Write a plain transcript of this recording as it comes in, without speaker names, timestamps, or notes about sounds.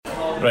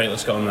Right,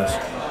 let's get on this.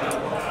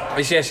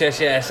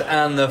 Yes,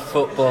 and the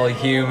football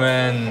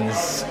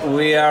humans.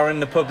 We are in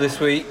the pub this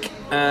week,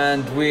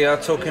 and we are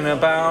talking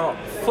about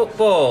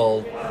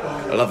football.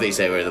 I love that you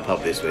say we're in the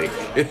pub this week.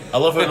 I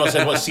love how you've not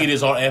said what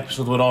series or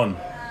episode we're on.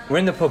 We're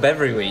in the pub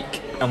every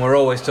week, and we're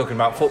always talking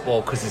about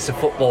football because it's a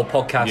football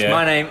podcast. Yeah.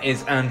 My name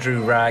is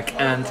Andrew Ragg,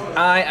 and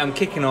I am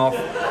kicking off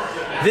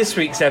this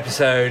week's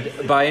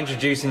episode by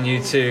introducing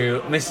you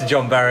to Mr.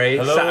 John Barry,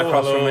 sat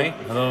across from me.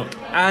 Hello.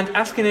 And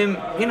asking him,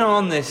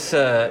 on this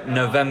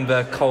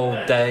November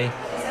cold day,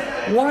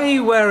 why are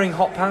you wearing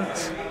hot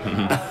pants?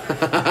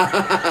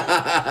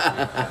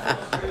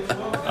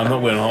 I'm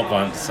not wearing hot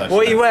pants, actually.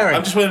 What are you wearing?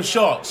 I'm just wearing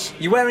shorts.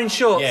 You're wearing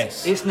shorts?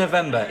 Yes. It's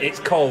November, it's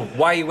cold.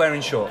 Why are you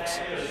wearing shorts?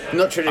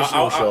 Not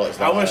traditional shorts.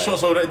 I wear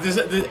shorts all right. Do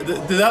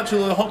they actually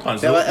look like hot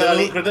pants? They They're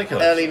like look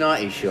ridiculous. early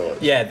 90s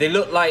shorts. Yeah, they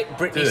look like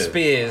Britney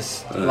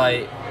Spears, They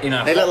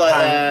look like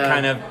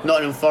kind of.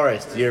 Nottingham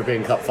Forest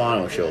European Cup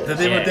final shorts. Did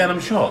they wear denim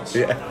shorts?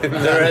 Yeah. they're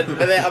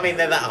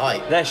that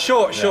height. They're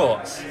short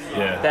shorts.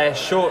 Yeah. They're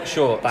short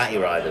shorts. Batty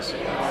riders.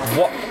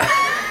 What?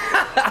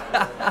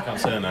 Can't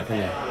say that now, can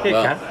you? Yeah, you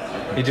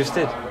can. You just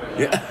did.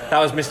 Yeah. That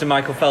was Mr.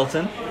 Michael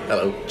Felton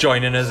Hello.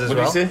 joining us as What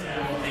well. did he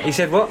say? He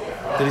said what?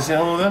 Did he say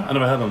hello there? I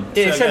never heard him.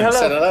 Yeah, he said hello.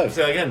 Said hello.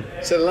 Say it again.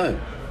 Said hello.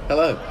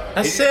 Hello.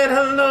 I said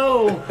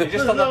hello. You're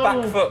just on the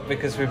back foot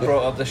because we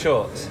brought up the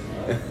shorts.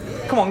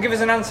 Come on, give us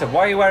an answer.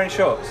 Why are you wearing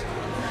shorts?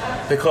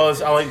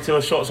 Because I like to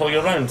wear shorts all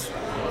year round.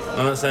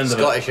 And that's the end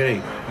Scottish,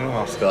 isn't he?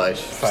 Oh,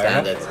 Scottish. Fair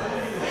Standard. of it.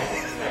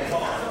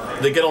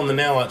 The girl on the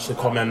nail actually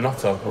called me a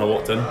nutter when I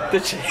walked in.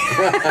 Did she?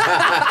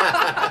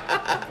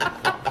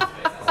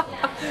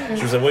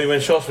 She was like, what are you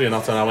wearing shorts for, you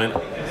nutter? And I went,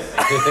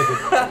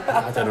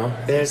 I don't know.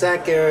 There's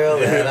that girl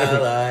that I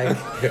like.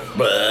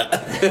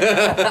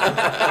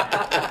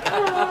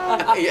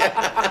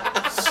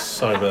 Yeah.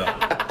 Sorry about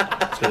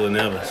that. Just really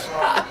nervous.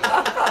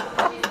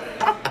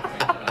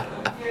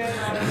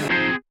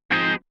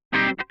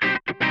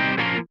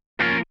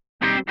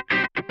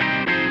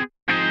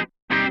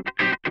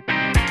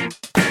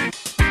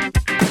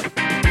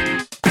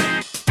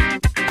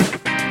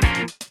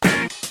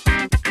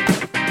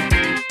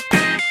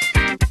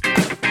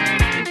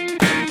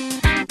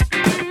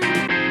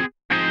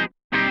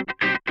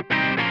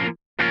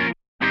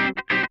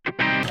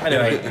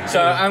 Anyway,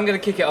 so I'm going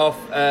to kick it off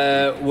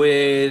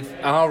with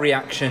our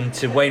reaction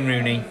to Wayne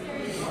Rooney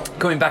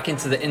coming back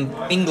into the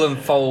England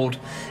fold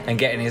and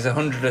getting his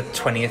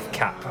 120th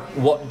cap.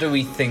 What do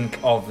we think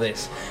of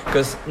this?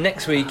 Because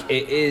next week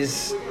it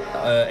is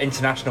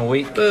International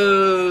Week.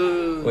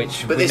 Boo.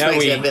 Which but we this know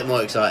makes it a bit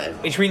more exciting.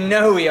 Which we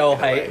know we all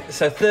hate.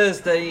 So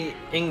Thursday,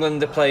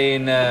 England are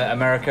playing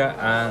America,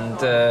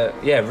 and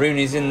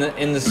Rooney's in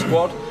the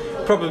squad.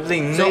 Probably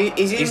not. So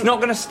he's not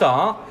going to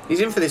start. He's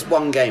in for this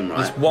one game, right?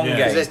 This one Yeah. game.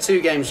 Because there's 2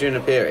 games during a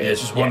period. Yeah,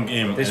 it's just one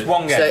game. This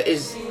one game.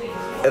 So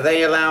are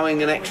they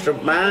allowing an extra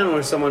man, or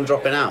is someone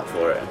dropping out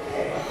for it?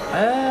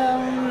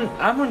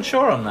 I'm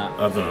unsure on that.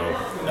 I don't know.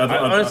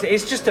 Honestly,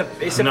 it's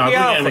a no, I PR think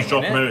thing, anyone's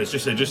dropping isn't out. it? It's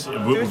just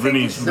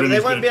But they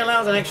won't be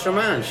allowed an extra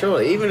man,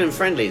 surely. Even in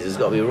friendlies, there's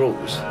got to be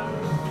rules.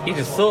 He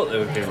just thought there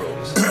would be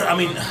rules. I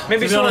mean,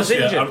 Maybe to be someone's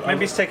honest, injured. Maybe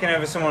he's taking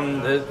over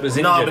someone that was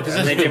injured. No, because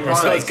and they this didn't is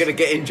So replace. he's going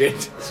to get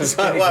injured.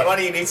 So why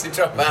do you need to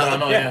drop out? I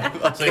know, yeah.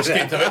 So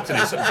escape to victory.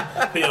 So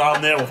put your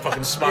arm there, we'll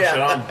fucking smash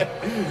your arm.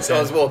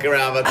 Someone's walking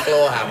around with a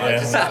claw hammer. Yeah.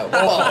 Just like,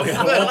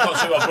 Walcott what?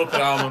 shoot a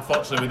broken arm.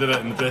 Unfortunately, we did it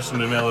in the dressing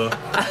room earlier.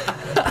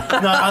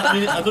 No, I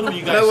mean, I don't know what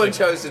you guys No one think.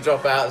 chose to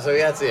drop out, so he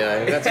had to, he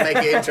had to make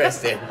it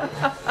interesting.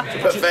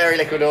 Put fairy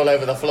liquid all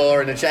over the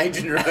floor in the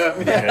changing room.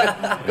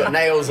 Yeah. Got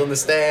nails on the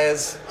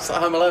stairs. It's like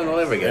Home Alone all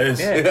over again. It is.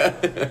 Yeah.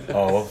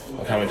 Oh,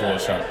 I can't wait to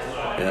watch that.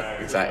 Yeah,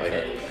 exactly.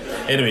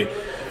 Anyway,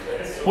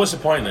 what's the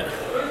point in it?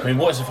 I mean,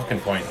 what is the fucking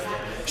point?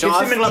 So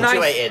I've him a nice-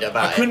 fluctuated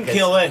about I couldn't it.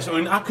 care less. I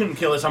mean, I couldn't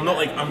care less. I'm not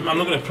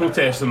going to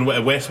protest in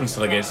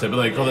Westminster against it. But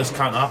like, oh, this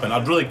can't happen.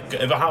 I'd really, if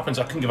it happens,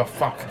 I couldn't give a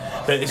fuck.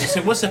 But it's just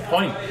like, what's the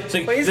point? It's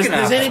like, Well, it's does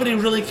gonna happen. anybody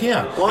really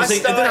care? Well, It's I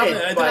like,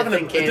 started by it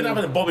thinking- didn't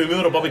happen to Bobby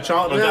Moore or Bobby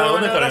Charlton or No, Gary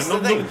no, Lineker. that's the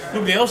thing.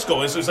 Nobody else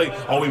got it. So it's like,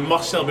 oh, we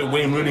must celebrate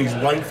Wayne Rooney's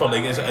life for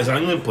like as an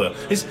England player.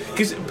 It's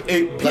because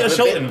Peter Like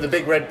Shilton. the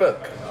big red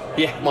book.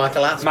 Yeah.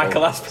 Michael Aspel.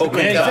 Michael Aspel.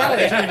 Yeah,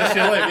 exactly. Just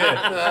your life,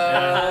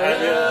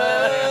 yeah.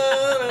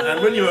 And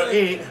when you were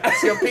 8.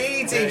 It's your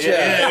PE teacher.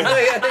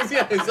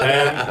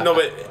 Yeah. No,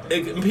 but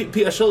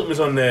Peter Shilton was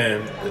on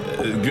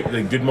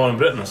Good Morning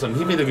Britain or something.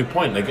 He made a good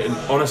point. Like,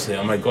 honestly,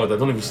 oh my god, I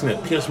don't know if you've seen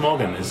it. Piers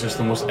Morgan is just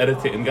the most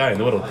irritating guy in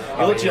the world.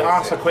 He literally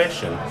asks a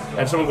question,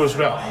 and someone goes,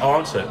 right, I'll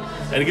answer it.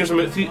 And he gives him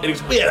about 3, and he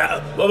goes,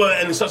 yeah,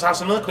 and he starts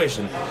asking another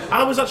question.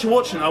 I was actually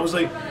watching, I was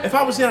like, if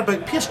I was there, I'd be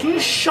like, Piers, can you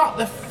shut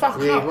the fuck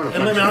Yeah, up you wanna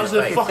and let me punch answer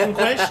him the in the fucking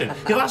question?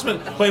 He'll ask me,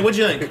 wait, what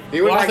do you think?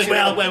 You Well, wouldn't I think,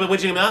 actually- well, what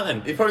do you think of that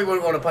then? You probably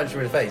wouldn't want to punch him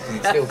in the face because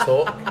he'd still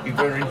talk. You'd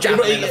go and jab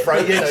him in the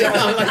throat. Yeah, so-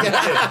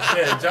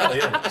 yeah, exactly,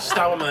 yeah.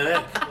 Stab him in the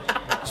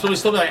neck. So we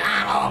still be like,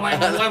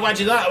 why'd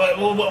you do that?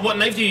 What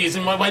knife do you use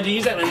and why do you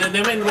use it? And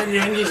then when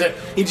you use it,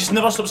 he just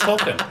never stops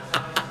talking.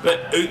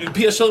 But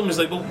Peter Shilton was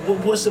like, well,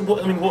 what is the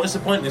point?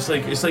 And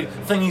it's like,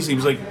 thing is, he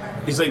was like,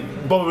 He's like,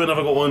 Bobby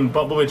never got one,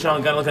 Bobby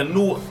Charlton got like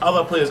no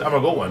other players ever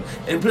got one.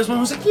 And Brisbane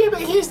was like, yeah,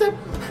 but he's the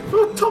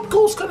top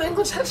goal scorer in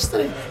England's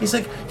history. He's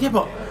like, yeah,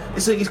 but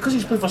it's like, it's because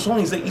he's played for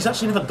Swansea. He's like, he's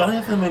actually never done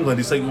anything in England.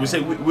 He's like, we say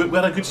we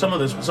had a good summer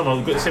this summer,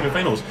 we got to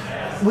semi-finals.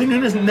 Wayne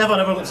Rooney's never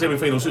ever got to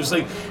semi-finals. So it's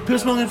like,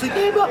 Piers Morgan's like,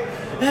 yeah, but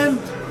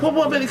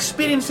what about the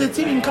experience of the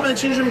team? You can come in the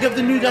change room and give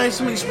the new guys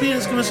some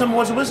experience, give them some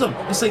words of wisdom.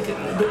 It's like,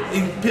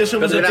 Piers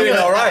was they're doing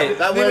all right.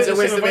 That words of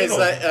wisdom is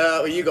like,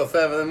 well, you got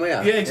further than we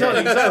are. Yeah,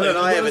 exactly. than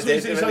I ever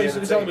did.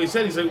 Exactly what he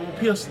said. He's like, well,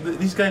 Piers,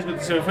 these guys got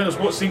to semi-finals.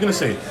 What's he going to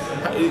say?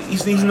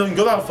 He's not even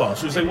got that far.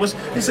 So it's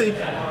like,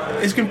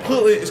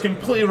 it's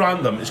completely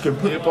random. It's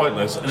completely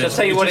pointless. And I'll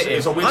tell you what it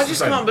is. I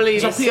just can't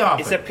believe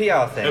it's a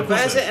PR thing.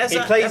 Has he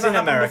that plays ever in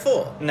America.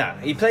 Before? No,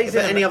 he plays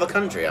in any other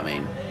country. I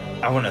mean,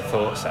 I wouldn't have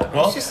thought so.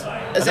 What?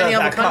 Has any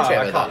other country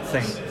ever I done can't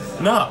this?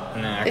 think. No.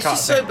 It's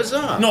just so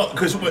bizarre. No,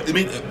 because I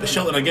mean,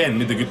 Shelton again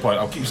made the good point.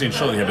 I'll keep saying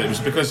Shelton here, but it was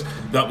because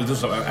that was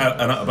just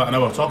about an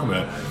hour talking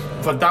about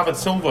it. For David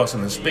Silva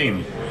in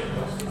Spain,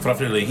 for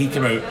Australia, he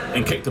came out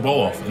and kicked the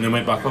ball off and then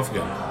went back off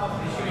again.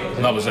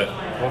 And that was it.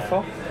 What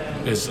for?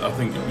 Because I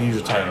think he was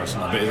retired or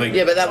something. But like,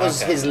 Yeah, but that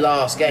was his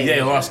last game.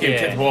 Yeah, last game,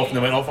 kicked the ball off and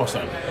then went off or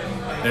something.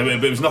 But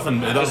it was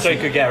nothing. Just so he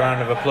could get a round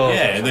of applause.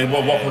 Yeah, they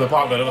walk off the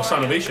park with a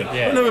stand ovation.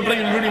 Yeah. And then we're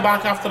bringing Rooney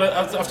back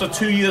after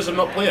 2 years of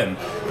not playing.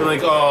 They're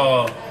like,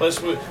 oh,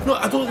 let's. No,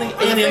 I don't think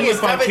any English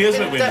fan cares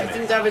about Wayne.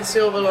 Didn't David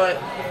Silva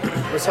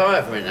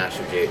retire from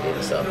international duty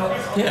and stuff?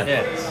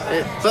 Yeah.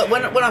 But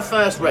when I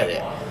first read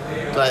it,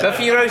 but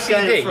for your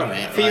OCD,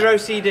 your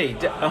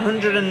OCD,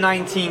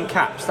 119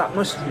 caps, that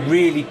must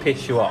really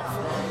piss you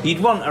off.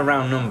 You'd want a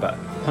round number,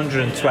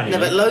 120. No,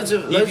 but loads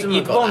of them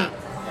have got want,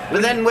 that.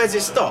 But then where's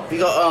it stop? You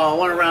got, I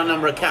want a round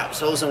number of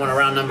caps, I also want a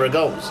round number of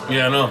goals.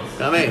 Yeah, I know. You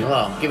know what I mean?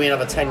 Well, give me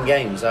another 10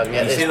 games, I can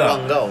get this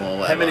one goal or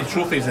whatever. How many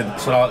trophies did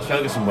Sir Alex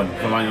Ferguson win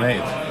for Man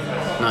United?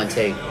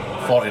 19.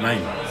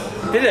 49.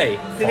 Did he?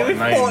 Did he win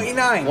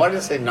 49? Why did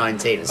I say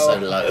 19? It's so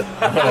low.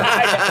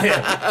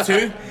 Yeah,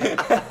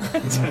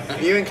 2?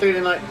 Are you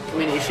including like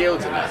community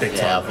shields in that? Big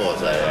Yeah, time. I thought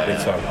so. Yeah. Big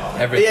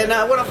time. But yeah,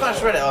 no, when I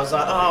first read it, I was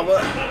like, oh,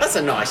 well, that's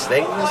a nice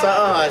thing. I was like,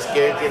 oh, that's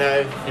good, you know.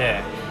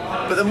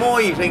 Yeah. But the more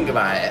you think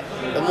about it,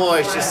 the more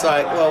it's just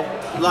like, well,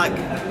 like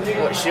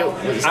what Shield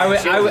was I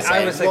was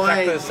saying.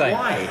 exactly the same.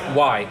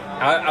 Why?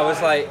 I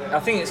was like, I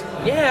think it's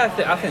I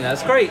think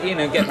that's great. You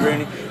know, get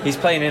Rooney. He's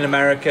playing in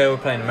America. We're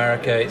playing in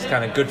America. It's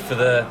kind of good for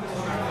the,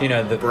 you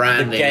know, the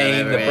branding, the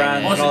game, the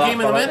brand. What's and all the game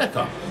that in product.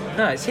 America?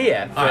 No, it's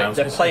here. But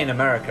they're playing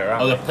America,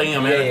 aren't Oh, they? they're playing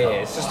America.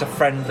 Yeah, it's just a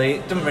friendly.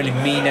 It doesn't really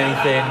mean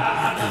anything.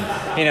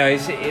 You know,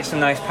 it's a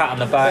nice pat on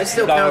the back. But it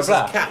still blah, counts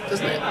blah, as a cap,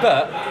 doesn't it?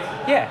 But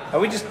yeah, are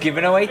we just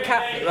giving away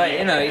cap? Like,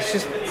 you know, it's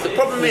just The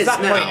problem is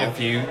that now, point of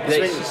view. That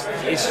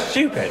it's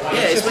stupid. Yeah,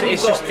 it's when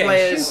you've got getting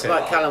players stupid.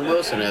 like Callum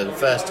Wilson who are the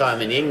first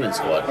time in the England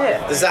squad.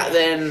 Yeah. Does that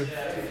then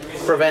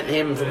prevent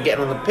him from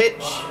getting on the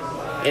pitch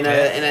in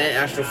an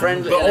international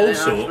friendly? But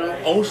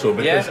also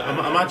because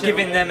imagine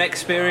giving them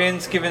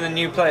experience, giving the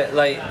new player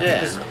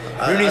because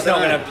I Rooney's don't not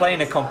going know. to play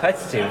in a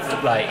competitive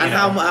And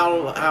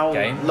how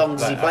game long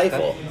does he like play that.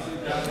 for?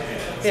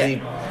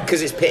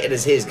 Because it's pitted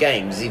as his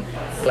game. Does he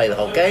play the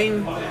whole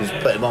game? Just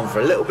put him on for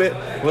a little bit.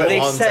 Well, put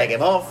him on, take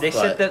him off. They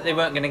said that they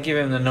weren't going to give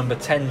him the number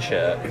 10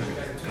 shirt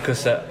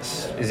because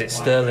is it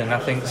Sterling? I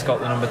think has got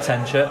the number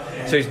 10 shirt.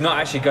 So he's not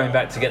actually going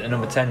back to get the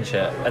number 10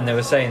 shirt. And they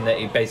were saying that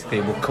he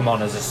basically will come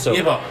on as a sub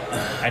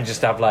and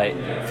just have like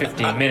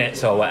 15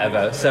 minutes or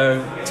whatever.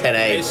 So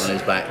 10-8 on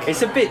his back.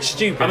 it's a bit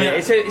stupid. I mean,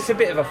 it's a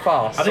bit of a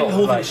farce. I think the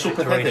whole thing thing's so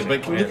pathetic,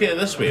 but can you look at it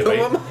this way, right?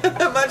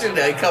 Imagine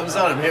that he comes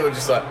on and people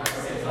just like.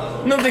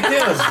 Nobody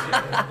cares.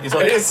 He's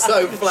like, It's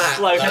so flat.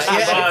 Slow Like, motion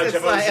it's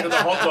everyone's like- in the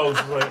hot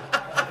dogs. Like,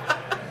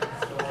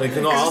 they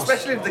cannot ask.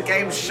 Especially if the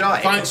game's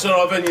shite. Thanks, Sir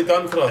Irvin, you've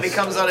done for us. And he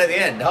comes on at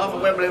the end. Half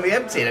of Wembley will be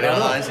empty. And they're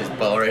like, oh, this is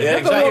boring. Yeah,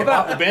 but what exactly.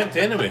 about- It'll be empty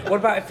anyway. What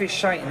about if it's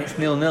shite and it's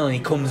 0-0 and he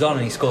comes on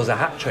and he scores a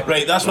hat trick?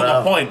 Right, that's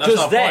not my point. That's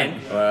Because not my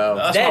point.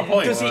 That's then my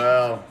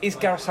point. is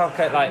Gareth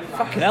Southgate like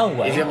fucking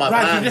hell? He's in my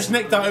Brad, pants. you just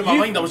nicked that out of my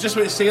mind. I was just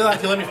about to say that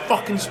if you let me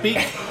fucking speak.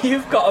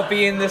 You've got to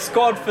be in the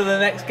squad for the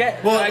next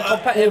competitive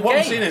what game.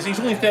 I'm saying is, he's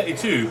only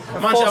 32.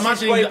 force his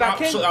Imagine way he's back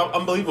in. absolutely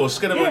unbelievable.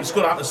 Skin him Yeah. out and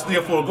score 3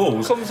 or 4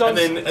 goals. Comes on.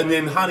 And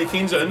then Harry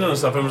Kane's out in there and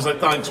stuff and was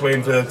like, thanks,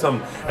 Wayne, for the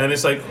turn. And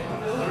it's like,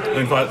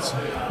 in fact,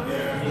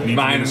 need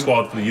to be in the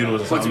squad for the Euros or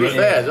Well, something. to be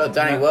fair, as well,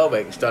 Danny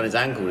Welbeck's done his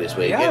ankle this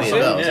week, Yeah, isn't he, as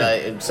well?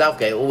 yeah. So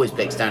Southgate always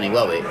picks Danny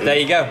Welbeck. There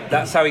you go.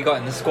 That's how he got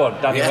in the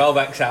squad. Danny Yeah.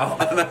 Welbeck's out.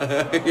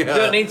 You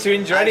don't need to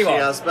injure Actually,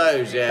 anyone. I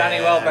suppose, yeah.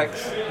 Danny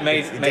Welbeck's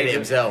made He did it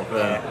himself.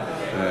 Yeah.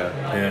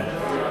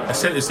 Yeah. I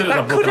said it was a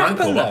That broken could happen,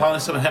 ankle, but though. apparently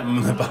someone hit him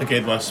in the back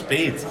head with a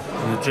spade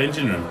in the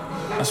changing room.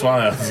 That's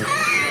why I...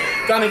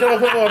 Danny, come on,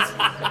 forward.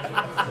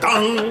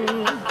 Dang!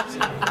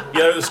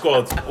 You're out of the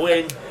squad.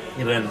 Wayne,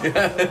 you're in.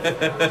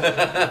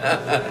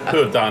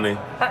 Poor Danny.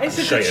 That is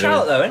a Shite good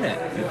shout, though, isn't it?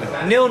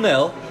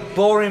 0-0,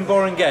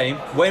 boring game.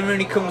 Wayne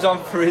Rooney comes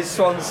on for his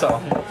swan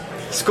song,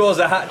 scores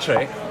a hat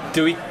trick.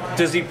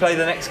 Does he play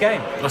the next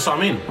game? That's what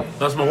I mean.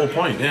 That's my whole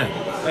point, yeah.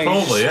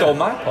 Probably, stole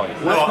my point.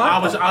 No, Where's my I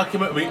was point?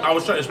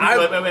 trying to speak.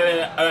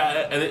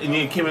 And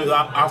you came out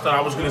after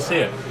I was going to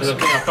say it.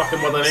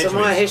 So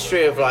my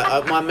history of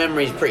my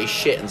memory is pretty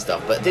shit and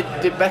stuff. But did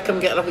Beckham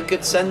get like a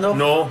good send off?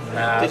 No.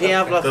 Did he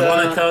have like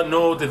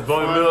No. Did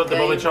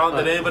Bobby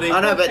Charlton? Did anybody?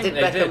 I know, but did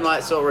Beckham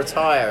like sort of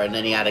retire and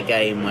then he had a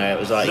game where it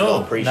was like you got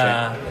to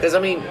appreciate? Because I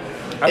mean,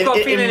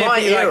 in my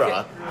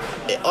era,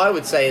 I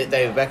would say that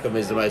David Beckham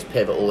is the most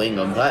pivotal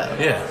England player.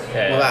 Yeah.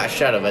 Without a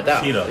shadow of a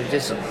doubt.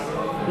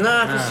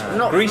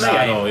 Not Greece really.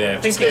 game. Oh, yeah.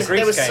 Think Because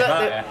Greece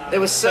there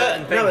was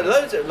certain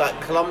loads of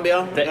like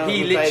Colombia that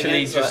he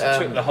literally just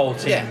took the whole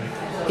team.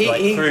 Yeah,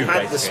 he through,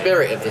 had the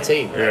spirit of the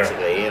team.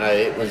 Basically,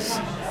 it was.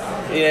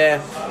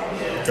 Yeah.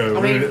 So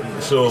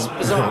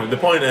the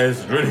point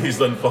is, Rooney's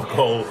done fuck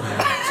all,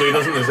 so he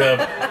doesn't deserve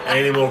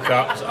any more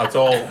caps at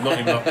all. Not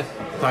even a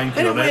thank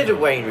you. It's weird with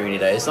Wayne Rooney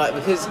though. It's like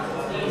because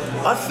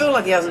I feel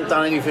like he hasn't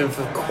done anything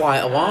for quite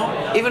a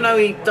while, even though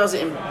he does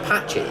it in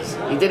patches.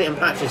 He did it in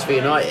patches for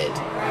United.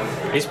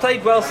 He's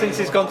played well since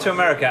he's gone to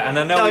America, and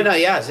I know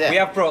he has. Yeah. We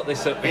have brought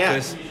this up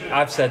because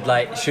I've said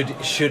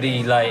should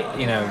he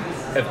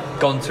have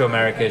gone to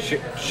America?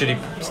 Should he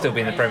still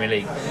be in the Premier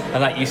League?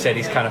 And like you said,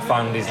 he's kind of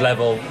found his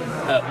level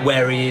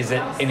where he is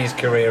in his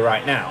career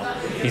right now.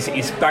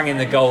 He's banging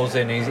the goals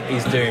in.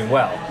 He's doing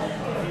well.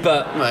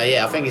 But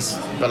I think it's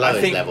below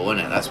his level,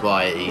 isn't it? That's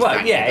why he's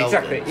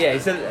exactly. Yeah,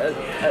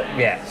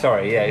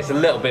 it's a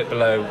little bit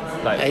below.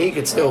 He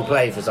could still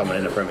play for someone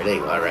in the Premier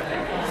League, I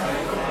reckon.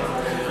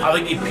 I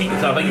think he peaked.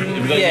 I think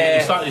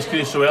he started his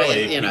career so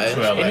early. It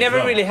never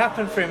really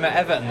happened for him at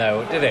Everton,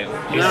 though, did it?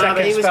 His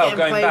but he was getting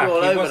going played back, all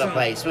over the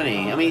place, wasn't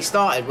he? I mean, he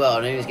started well,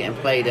 and he was getting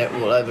played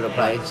all over the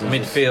place.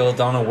 Midfield,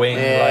 on a wing.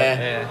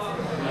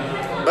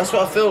 That's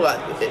what I feel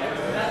like.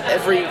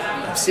 Every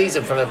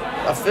season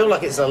I feel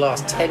like it's the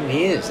last 10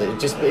 years.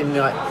 It's just been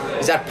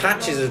he's had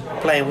patches of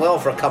playing well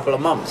for a couple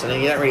of months, and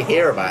then you don't really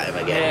hear about him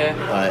again.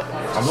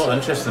 I'm not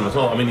interested in him at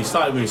all. I mean, he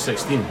started when he was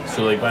 16,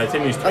 so by the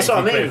time he was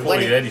 24,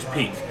 he had his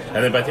peak.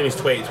 And then by the time he's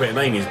 20,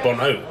 29, he's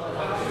burnt out.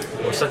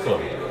 We're sick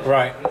of him.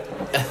 Right.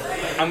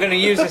 I'm going to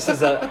use this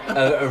as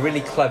a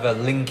really clever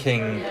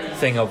linking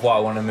thing of what I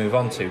want to move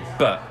on to.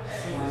 But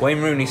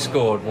Wayne Rooney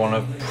scored one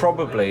of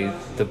probably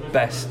the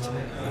best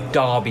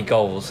derby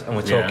goals, and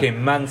we're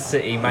talking Man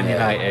City, Man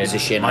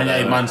United. Man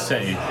United, Man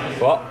City.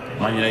 What?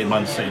 Man United,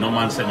 Man City, not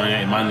Man City, Man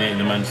United, Man United,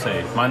 and Man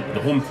City.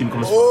 The home team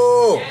comes.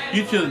 Oh!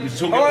 You two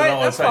so guilty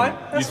all the time.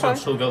 You two are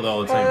so guilty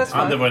all the time,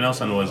 and everyone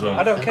else I know as well.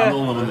 I don't care. I'm the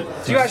only one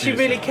that Do you actually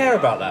really care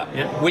about that?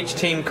 Yeah. Which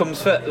team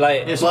comes first?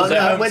 We're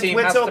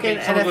talking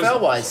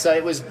NFL-wise, so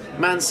it was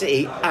Man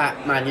City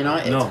at Man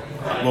United. No.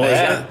 Well,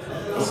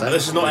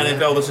 this is not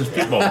NFL. This is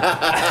football.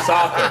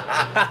 Soccer.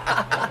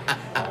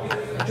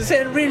 Does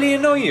it really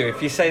annoy you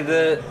if you say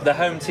the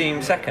home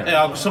team second?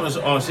 Yeah, sometimes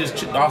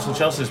it's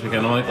Arsenal-Chelsea this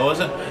weekend. I'm like, is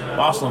it?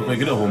 Arsenal play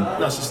good at home.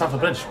 That's at Stamford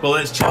Bridge. Well,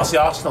 it's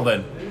Chelsea-Arsenal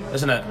then,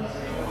 isn't it?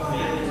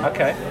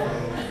 Okay.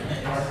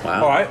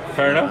 Wow. All right,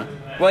 fair enough.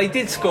 Well, he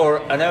did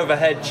score an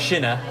overhead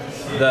shinner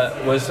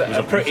that was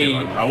a pretty...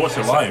 I watched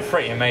it live.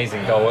 Pretty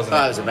amazing goal, wasn't it?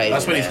 That was amazing.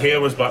 That's when his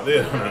hair was back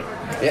there.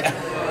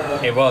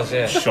 Yeah. It was,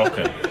 yeah.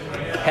 Shocking.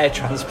 Hair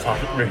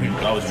transplant room.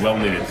 That was well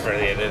needed.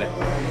 Brilliant, isn't it?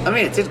 I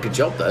mean, it did a good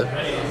job though.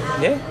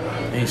 Yeah.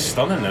 He's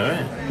stunning now,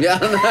 eh? Yeah,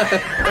 I know.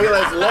 Look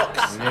at those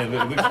locks. Yeah,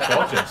 he looks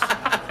gorgeous.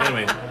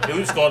 Anyway, he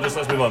looks gorgeous.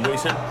 Let's move on. What are you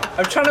saying?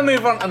 I'm trying to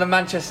move on to the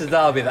Manchester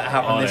derby that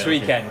happened this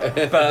weekend,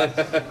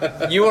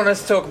 but you want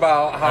us to talk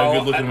about how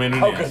good looking Wayne Rooney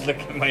is. How good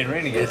looking Wayne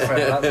Rooney is.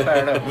 That's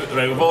fair enough.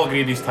 Right, we've all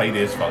agreed he's tidy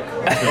as fuck.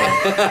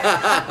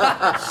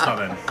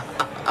 Stunning.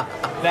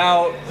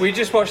 Now, we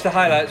just watched the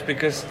highlights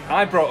because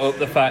I brought up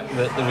the fact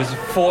that there was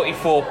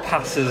 44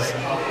 passes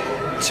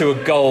to a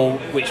goal,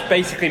 which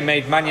basically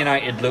made Man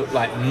United look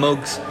like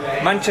mugs.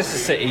 Manchester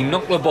City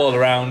knocked the ball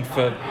around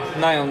for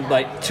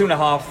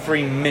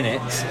 2.5-3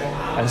 minutes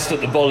and stuck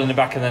the ball in the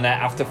back of the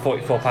net after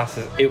 44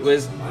 passes. It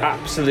was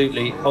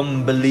absolutely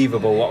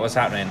unbelievable what was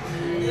happening.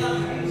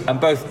 And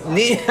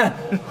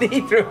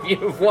neither of you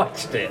have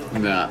watched it.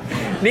 No.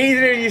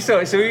 Neither of you saw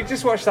it, so we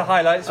just watched the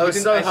highlights. I was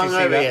so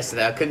hungover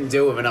yesterday, I couldn't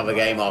deal with another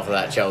game after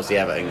that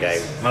Chelsea-Everton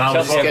game.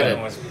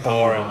 Chelsea-Everton was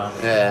boring, man.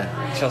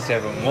 Yeah.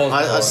 Chelsea-Everton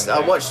was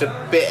boring. I watched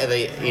a bit of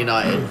the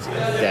United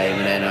game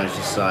and then I was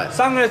just like...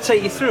 So I'm going to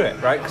take you through it,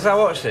 right, because I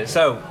watched it.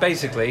 So,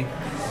 basically,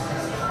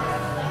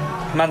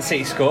 Man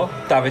City score,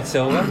 David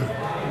Silva,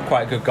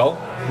 quite a good goal,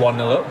 1-0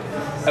 up.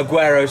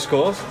 Aguero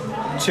scores,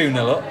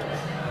 2-0 up.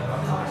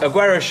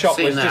 Aguero's shot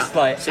was just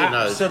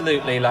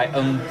absolutely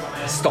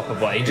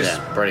unstoppable. He just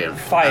brilliant.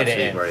 Fired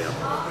Absolutely it in. Brilliant.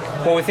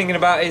 What are we thinking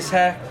about his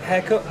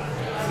haircut?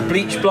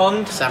 Bleach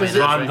blonde?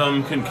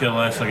 Random, couldn't kill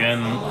less again.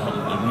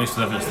 It makes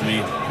no difference to me.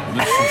 It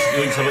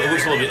looks a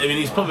little bit. I mean,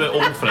 he's probably a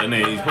bit old for it, isn't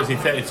he? He's probably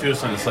 32 or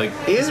something. It's like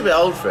he is a bit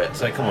old for it.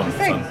 It's like, come on,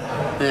 son.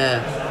 Yeah.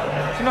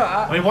 Do you know,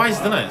 I mean, why is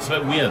he done it? It's a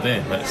bit weird,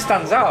 eh? It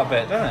stands out a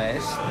bit, doesn't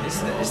it?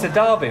 It's the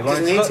derby.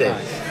 Doesn't need to.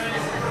 Nice.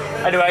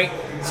 Anyway.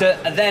 So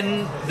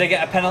then they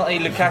get a penalty.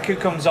 Lukaku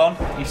comes on.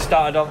 He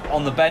started off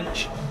on the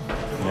bench.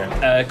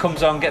 Yeah.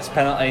 Comes on, gets a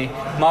penalty.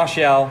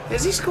 Martial.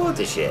 Has he scored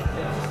this year?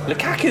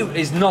 Lukaku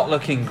is not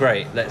looking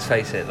great. Let's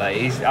face it. Like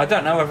I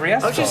don't know whether he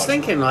has. I was just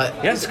thinking, like,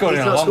 he hasn't scored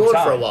he's in a not long scored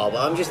time for a while,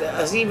 but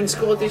has he even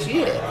scored this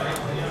year?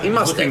 He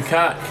must Looking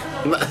have. cack.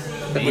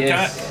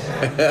 Yes.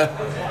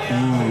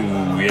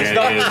 Ooh, yeah,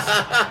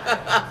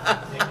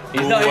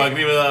 He's Ooh, not I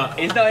agree with that.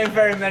 He's not in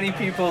very many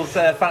people's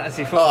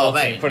fantasy football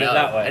team, put it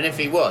that way. And if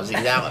he was,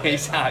 he's out.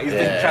 He's out. He's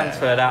been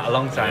transferred out a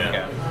long time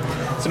ago.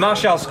 So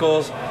Martial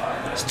scores.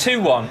 It's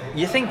 2-1.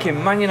 You're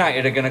thinking Man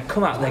United are going to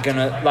come out. They're going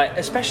to, like,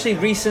 especially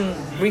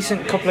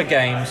recent couple of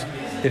games,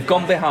 they've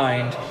gone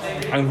behind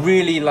and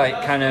really,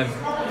 like, kind of,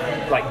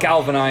 like,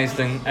 galvanised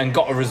and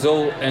got a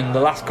result in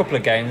the last couple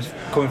of games,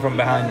 coming from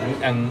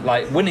behind and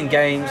like winning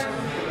games,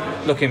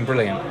 looking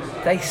brilliant.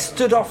 They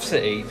stood off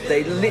City.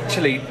 They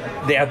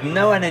had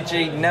no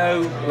energy,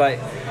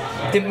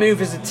 didn't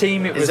move as a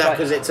team. Is that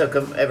because it took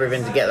them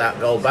everything to get that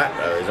goal back,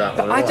 though? Is that?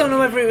 But I don't know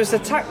whether it was a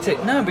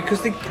tactic. No,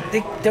 because they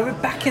were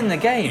back in the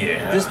game.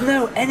 Yeah. There's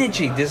no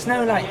energy. There's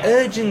no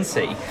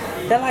urgency.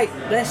 They're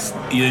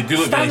they do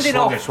look very standing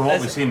sluggish. off From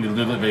what we've seen, they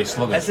do look very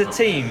sluggish. as a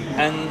team.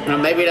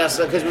 And maybe that's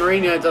because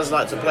Mourinho does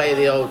like to play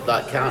the old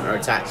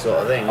counter-attack sort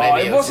of thing.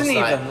 Maybe it wasn't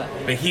just even.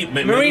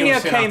 But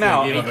Mourinho came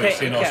out. Because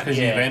the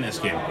Juventus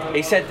game.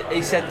 He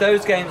said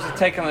those games had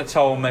taken a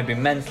toll, maybe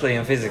mentally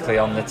and physically,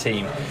 on the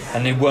team,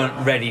 and they weren't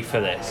ready for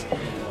this.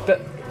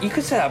 But you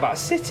could say that about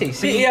City.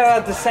 City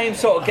had the same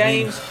sort of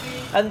games,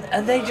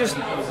 and they just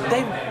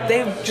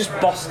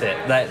bossed it.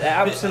 They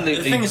absolutely.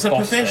 The thing is, they're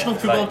bossed professional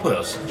it. football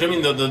players. Do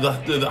you know what I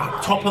mean the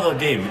top of their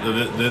game?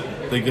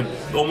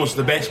 Almost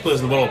the best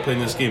players in the world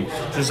playing this game.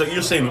 So it's like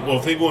you're saying, well,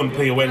 if they go and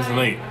play a Wednesday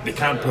night, they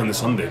can't play on the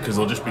Sunday because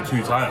they'll just be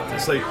too tired.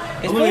 It's like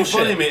it's bullshit.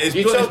 Funny, mate. It's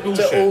You talk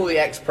bullshit. to all the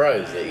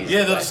ex-pros that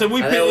They'll say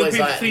we play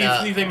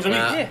three things a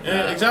week.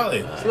 Nah. Exactly.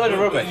 It's a load of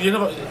rubbish.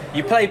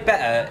 You play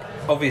better,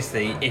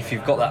 obviously, if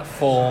you've got that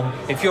form.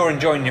 If you're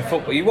enjoying your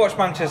football, you watch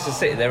Manchester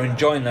City. They're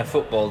enjoying their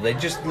football. They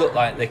just look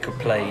like they could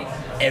play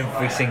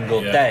every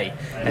single day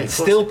and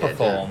still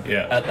perform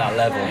at that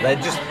level. They're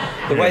just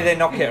the way they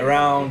knock it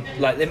around.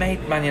 Like they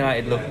made Man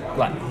United look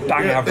like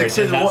bang average. They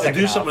say they want to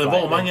do something with the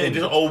ball. Man United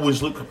just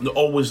always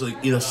like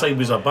either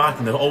sideways or back,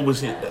 and they're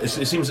always. It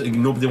seems like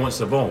nobody wants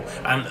the ball,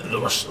 and there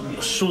was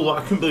so.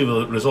 I couldn't believe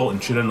the result in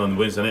Turin on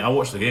Wednesday night. I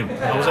watched the game.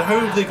 I was like, how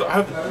have they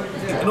got?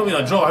 Not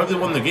even a draw. How have they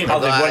won the game? How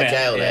they won it?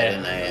 Jail there,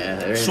 didn't they?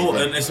 Yeah, So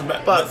and it's a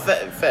bit, but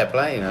fair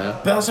play, you know.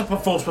 But that's a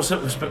false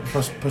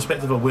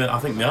perspective of where I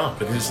think they are,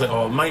 because it's like,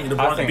 oh, might have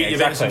won, beat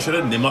Juventus and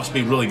Turin, they must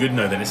be really good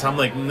now. Then I'm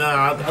like,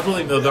 nah, I don't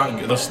think they're that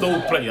good. They're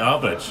still pretty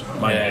average.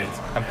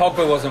 And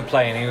Pogba wasn't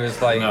playing. He was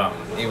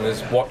he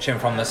was watching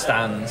from the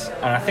stands,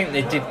 and I think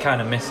they did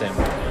kind of miss him.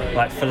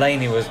 Like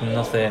Fellaini was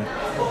nothing.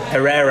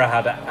 Herrera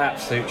had an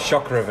absolute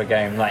shocker of a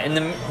game. Like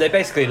they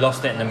basically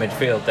lost it in the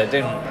midfield. They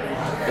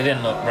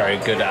didn't look very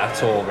good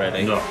at all,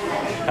 really. No.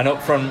 And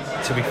up front,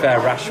 to be fair,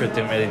 Rashford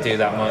didn't really do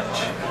that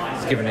much.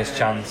 He's given his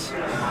chance.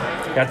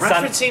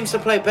 Rashford seems to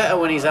play better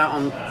when he's out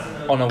on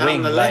a wing,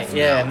 on the left,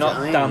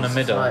 not down the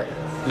middle.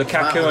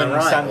 Lukaku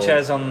and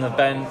Sanchez on the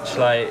bench,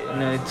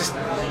 just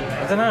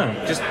I don't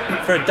know, just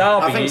for a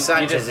derby. I think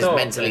Sanchez is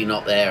mentally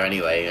not there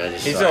anyway.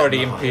 He's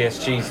already in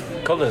PSG's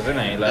colours, isn't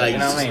he? You know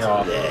what I mean?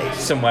 Or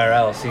somewhere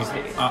else. He's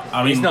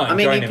not.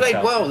 He played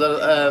himself. well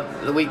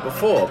the week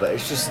before, but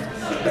it's just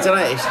I don't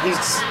know.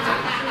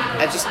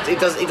 He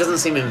doesn't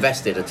seem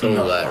invested at all.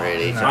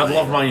 Really. I'd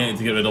love Man United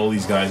to get rid of all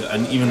these guys,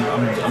 and even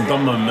I'm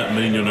done with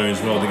Mourinho now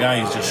as well. The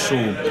guy is just so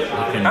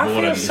fucking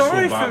boring. I feel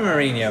sorry for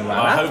Mourinho, man.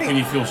 How can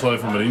you feel sorry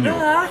for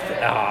Mourinho?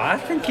 I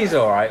think he's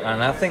all right,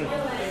 man. I think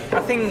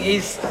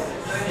he's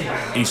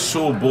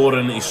so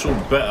boring. He's so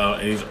bitter,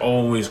 and he's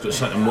always got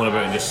something more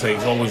about it to say.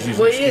 He's always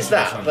using. Well, he is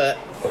that, but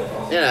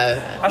you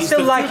know, I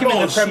still like him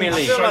in the Premier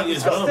League. I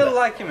still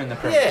like him in the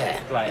Premier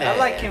League. I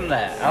like him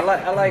there. I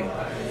like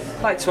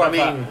to have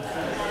that.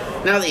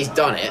 Now that he's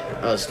done it,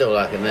 I still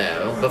like him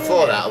there.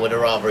 Before that, I would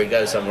have rather he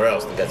go somewhere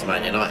else than go to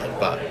Man United,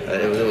 but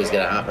it was always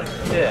going to happen.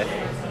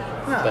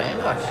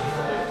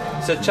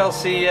 So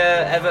Chelsea,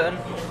 Everton.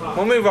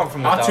 We'll move on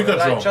from that. I took a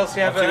draw. Chelsea,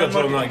 Everton. I took a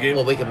draw in that game.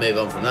 Well, we can move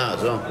on from that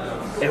as well.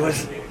 It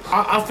was.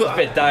 I feel a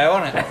bit dire,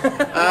 wasn't it?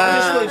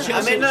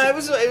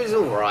 it was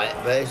all right,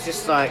 but it's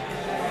just like,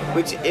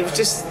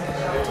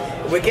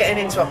 we're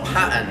getting into a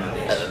pattern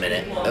at the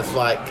minute of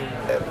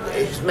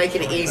it's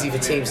making it easy for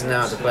teams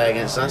now to play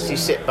against us. You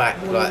sit back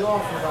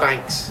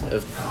banks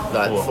of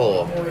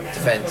 4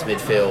 defence,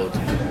 midfield,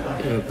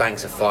 even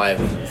banks of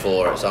 5,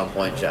 4 at some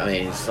point. Do you know what I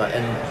mean? It's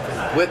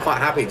and we're quite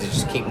happy to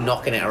just keep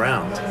knocking it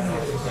around,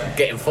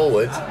 getting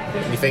forward.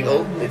 And you think,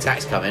 oh, the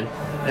attack's coming,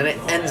 and it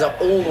ends up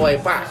all the way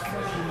back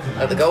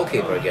at the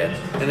goalkeeper again,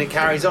 and it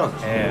carries on.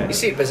 Yeah. You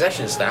see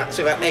possession stats,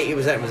 so about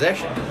 80%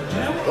 possession.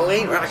 Well, we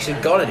ain't actually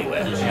gone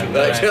anywhere. We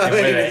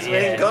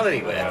ain't gone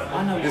anywhere.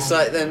 It's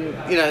like then,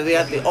 they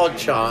had the odd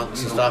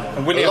chance and stuff.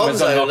 And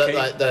Alonso looked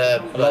like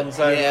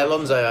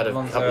Alonso had a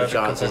couple of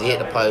chances. He hit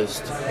the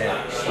post.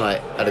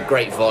 Had a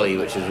great volley,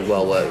 which was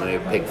well worked when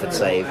Pickford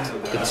saved.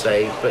 Good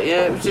save. But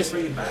it was just,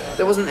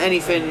 there wasn't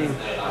anything.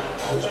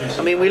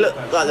 I mean, we looked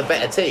like the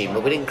better team,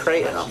 but we didn't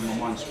create enough.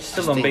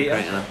 Still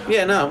unbeaten.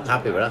 Yeah, no, I'm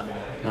happy with that.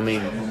 I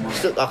mean,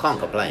 I can't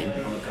complain.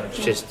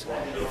 It's just,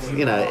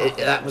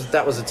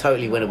 that was a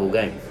totally winnable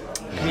game.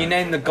 Can you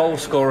name the goal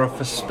scorer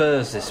for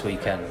Spurs this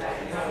weekend?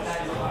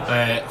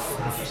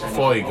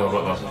 Foyt or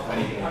whatever.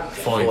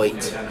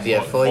 Foyt.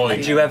 Yeah, Foyt.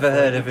 Had you ever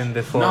heard of him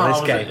before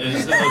this game?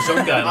 It's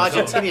some guy.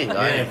 Argentinian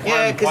guy.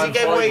 Yeah, because he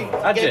gave away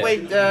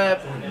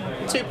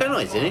 2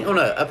 penalties, didn't he? Oh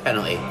no, a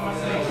penalty.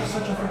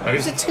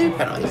 Was it 2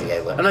 penalties he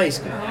gave away? I know he's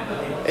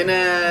in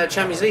a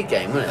Champions League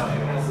game, wasn't it?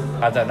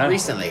 I don't know.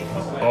 Recently.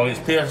 Oh, it's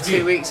PSG.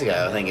 2 weeks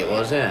ago, I think it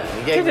was. Yeah.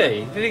 Did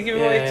he? Did he give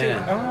away 2?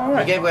 Yeah. Oh, all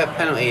right. He gave away a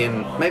penalty,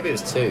 and maybe it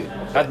was 2.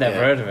 I'd never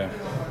heard of him.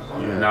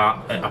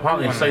 Nah,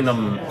 apparently he signed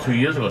him 2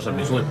 years ago or something.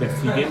 He's only played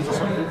 3 games or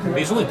something.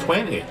 He's only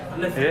 20.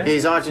 Yeah.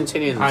 He's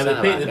Argentinian. They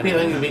paid I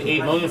think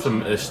 8 million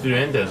from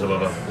Studienses or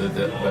whatever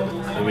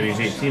when he's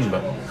 18.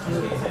 But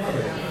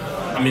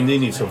I mean, they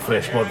need some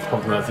fresh blood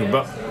pumping that team.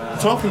 But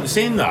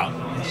saying that,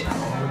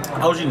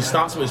 Algerian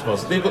starts with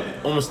Spurs. They've got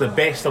almost the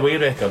best away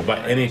record by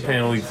any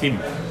Premier League team.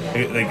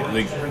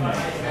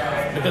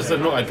 Because they're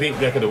not a great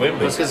record at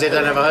Wembley. It's because they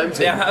don't have a home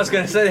team. Yeah, I was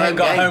going to say they haven't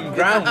got home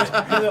ground.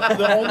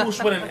 They're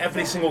almost winning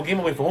every single game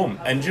away from home.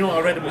 And do you know what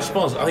I read about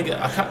Spurs? I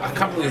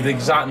can't believe the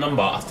exact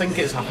number. I think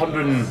it's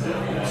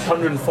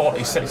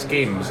 146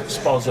 games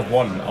Spurs have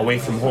won away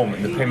from home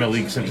in the Premier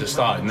League since it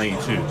started in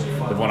 '92.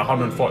 They've won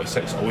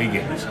 146 away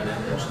games,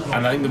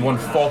 and I think they've won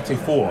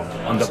 44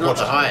 under. It's not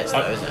the highest,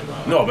 though, is it?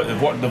 No, but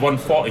they've won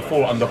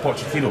 44 under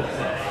Pochettino.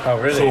 Oh,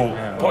 really? So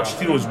Yeah,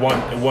 Pochettino's won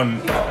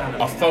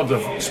a third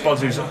of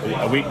Spurs'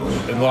 a week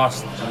in the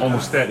last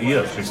almost 30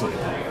 years, basically. Do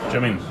you know what I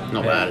mean?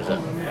 Not bad, is it?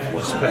 Well,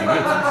 it's pretty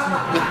good.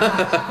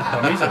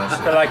 Amazing.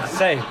 But like I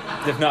say,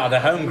 they've not had a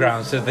home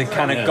ground, so they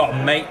kind of got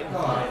to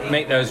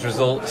make those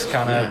results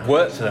kind of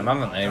work for them,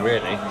 haven't they?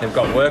 Really, they've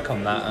got to work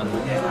on that. And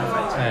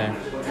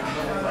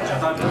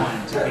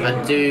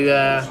And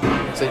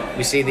so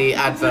we see the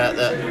advert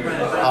that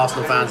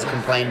Arsenal fans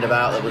complained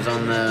about that was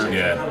on the.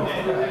 Yeah.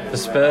 the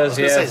Spurs,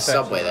 I was going to say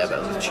Subway there, but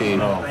it was a tube.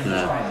 No.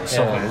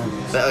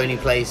 Yeah. The only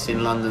place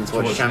in London to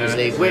watch the Champions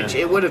League, which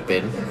it would have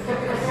been.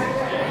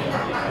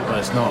 But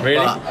it's not.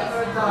 Really? But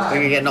they're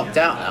going to get knocked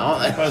out now,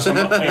 aren't they? It's a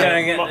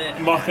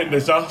market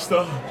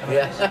disaster.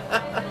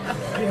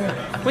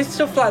 With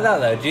stuff like that,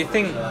 though, do you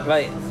think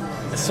like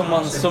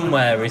someone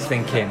somewhere is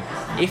thinking,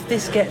 if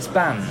this gets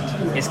banned,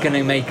 it's going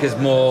to make us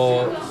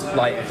more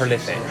like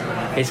prolific?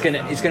 It's going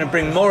to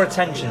bring more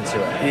attention to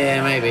it.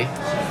 Yeah, maybe.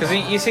 Because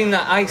you've seen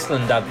that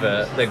Iceland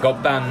advert that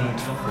got banned.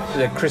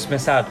 The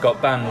Christmas ad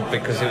got banned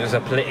because it was a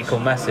political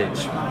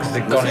message. Because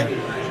they'd gone in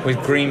with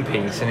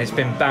Greenpeace, and it's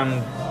been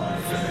banned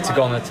to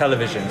go on the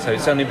television. So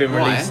it's only been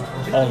released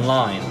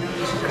online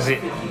because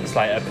it's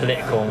like a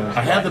political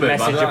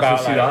message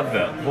about. The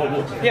advert. What?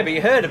 Yeah, but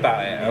you heard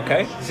about it,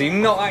 okay? So you've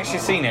not actually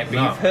seen it, but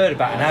you've heard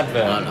about an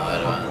advert. I know.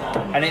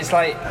 And it's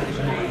like,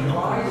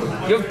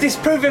 you're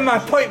disproving my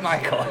point,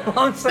 Michael.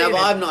 I'm saying No,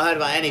 but I've not heard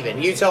about anything.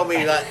 You told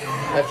me like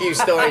a few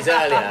stories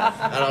earlier,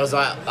 and I was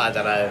like, I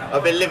don't know.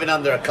 I've been living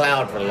under a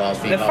cloud for the last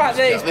few the months. fact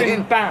that it's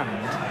been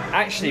banned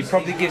actually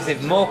probably gives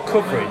it more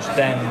coverage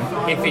than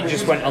if it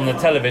just went on the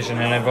television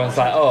and everyone's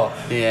like,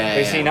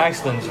 we've seen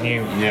Iceland's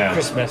new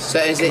Christmas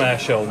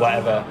commercial,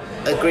 whatever.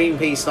 A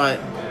Greenpeace like.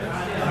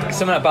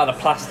 Something about the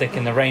plastic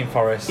in the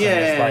rainforest. And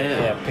it's like,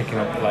 picking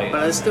up like.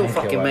 But they're still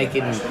fucking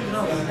making, So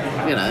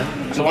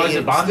why is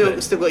it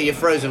banned? Still got your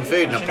frozen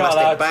food in a You're not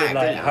plastic allowed bag. to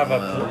like have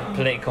a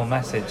political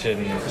message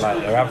and like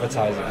their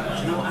advertising.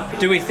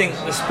 Do we think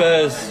the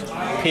Spurs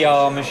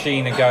PR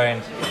machine are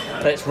going,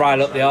 let's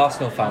rile up the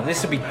Arsenal fan?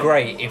 This would be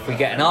great if we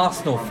get an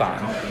Arsenal fan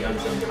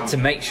to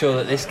make sure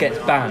that this gets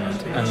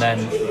banned, and then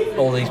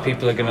all these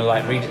people are going to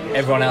like read.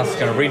 Everyone else is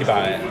going to read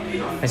about it.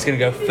 It's going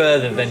to go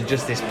further than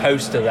just this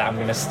poster that I'm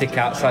going to stick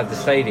outside the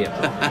stadium.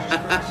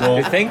 Do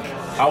you think?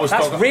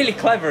 That's really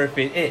clever if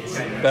it is,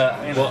 but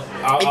It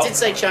did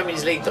say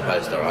Champions League to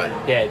poster, right?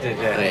 yeah, it did.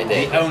 Yeah. it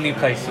did. The only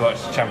place to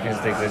watch the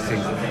Champions League this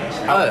season.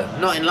 Oh,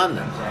 not in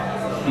London.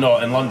 No,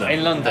 in London.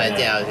 In London.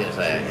 Yeah, I was going to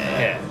say.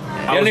 Okay. Yeah.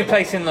 The only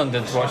place in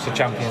London to watch the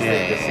Champions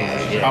League this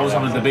season. I was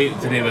having a debate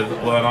today with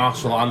an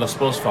Arsenal and a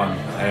Spurs fan,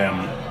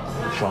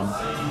 Sean,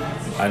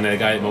 and the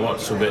guy at my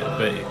watch. So, but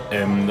the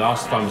Arsenal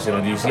fan was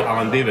saying, "Do you see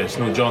Alan Davis?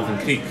 No, Jonathan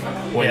Creek,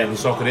 in the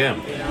Soccer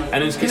AM?"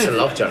 And it's kind I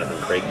love Jonathan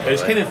Creek.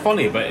 It's kind of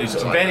funny, but it's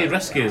very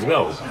risky as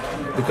well,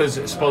 because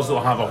Spurs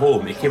don't have a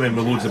home. He came in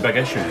with loads of big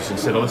issues and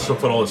said, "Oh, this is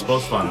for all the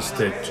Spurs fans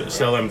to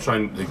sell them, try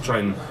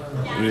and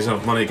raise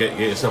enough money to get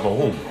yourself a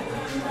home."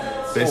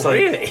 But it's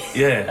really?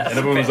 Yeah, and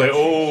everyone was like,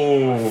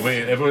 "Oh,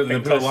 wait!" Everyone they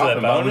put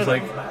laughing, but I was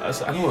like,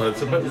 "I know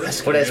it's a bit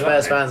risky." Were there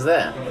Spurs fans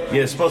there?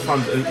 Yeah, Spurs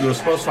fans. There were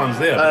Spurs fans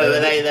there. Oh, were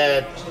they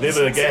there? They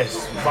were the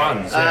guests,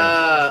 fans.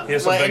 Yeah.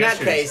 Well, in that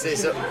case,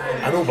 it's.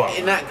 I know, but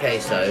in that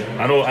case, though.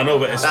 I know,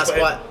 but it's. That's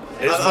quite.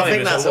 I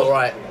think that's all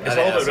right. It's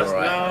a little bit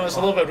risky. No, it's a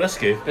little bit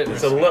risky.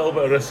 It's a little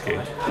bit risky.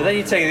 But then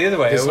you take it the other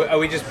way. Are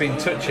we just being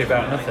touchy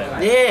about nothing?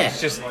 Yeah.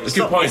 It's just. It's a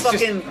good point.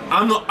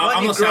 I'm not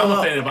saying I'm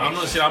offended, but I'm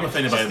not saying I'm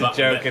offended by it. Just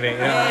a joke, innit?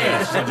 Yeah,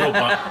 it's just a joke,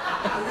 but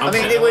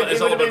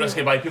it's a little bit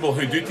risky by people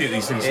who do take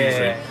these things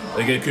seriously.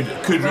 Like it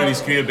could really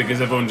screw it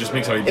because everyone just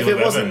makes like. If it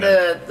wasn't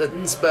the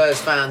Spurs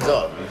fans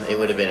on, it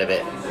would have been a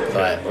bit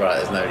like, right,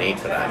 there's no need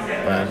for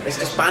that. But it's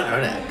just banter,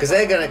 isn't it? Because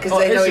they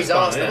know he's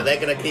Arsenal. Yeah. They're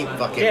gonna keep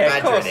fucking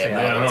badgering him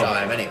all the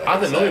time anyway. I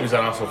didn't know he was an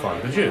Arsenal fan.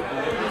 Did you?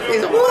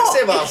 He's a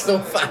massive Arsenal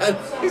fan.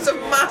 He's a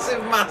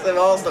massive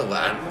Arsenal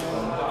fan.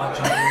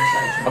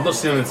 I've not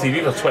seen him on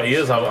TV for 20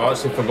 years. I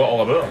actually forgot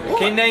all about him.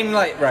 Can you name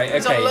like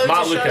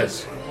Mark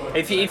Lucas.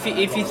 If you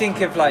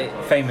think of like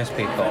famous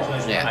people,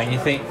 and you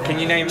think, can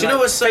you name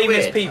famous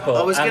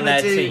people and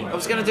their team? I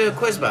was gonna do a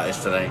quiz about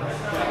this today.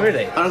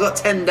 Really? And I got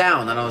 10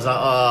 down, and I was like,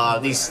 oh,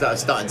 these are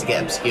starting to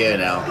get obscure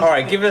now. All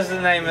right, give us the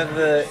name of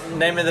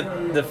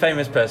the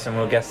famous person.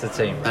 We'll guess the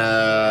team.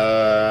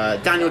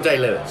 Daniel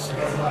Day-Lewis.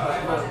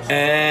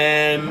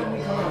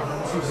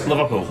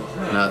 Liverpool.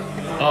 No.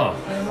 Oh.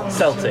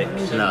 Celtic.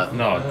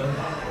 No.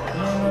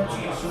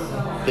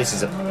 This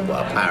is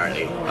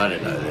apparently. I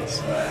don't know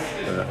this.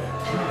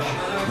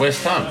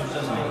 West Ham.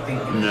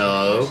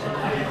 No.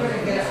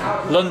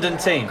 London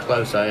team.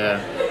 Closer,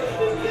 yeah.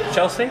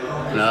 Chelsea.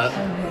 No.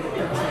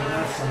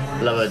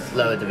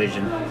 Lower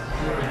division.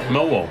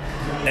 Millwall.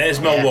 It is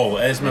Millwall.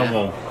 Yeah. It is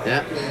Millwall.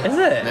 Yeah. Is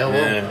it? Millwall.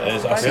 Yeah, it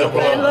is. I see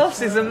it.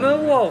 Lost. He's a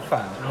Millwall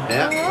fan.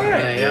 Yeah.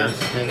 There you go.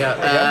 There you go.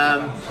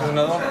 There's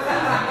another one.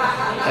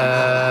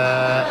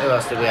 Who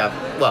else did we have?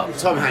 Well,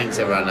 Tom Hanks,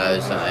 everyone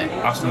knows, don't they?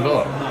 Aston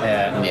Villa.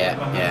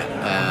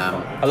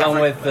 Yeah. Along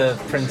with the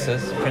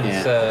princes,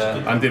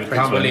 And David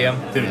Prince Cameron. William.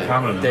 David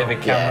Cameron.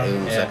 David Yeah, Cameron.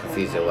 who also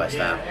confused at West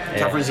Ham.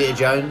 Catherine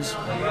Zeta-Jones.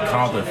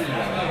 Cardiff.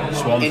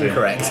 Swansea.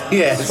 Incorrect.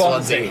 Yeah,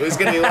 Swansea. It was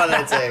going to be one of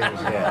the two.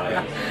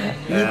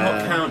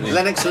 County.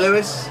 Lennox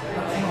Lewis.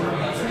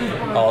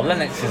 Oh,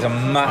 Lennox is a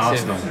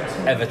massive Arsenal.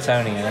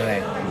 Evertonian, isn't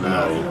he?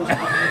 No.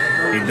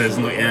 He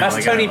doesn't look That's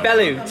like Tony it.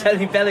 Bellew.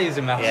 Tony Bellew's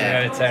a massive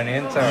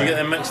Evertonian. Did Sorry. you get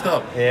them mixed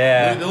up?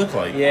 Yeah. What do they look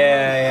like?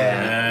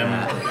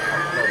 Yeah.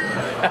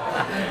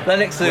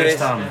 Lennox Lewis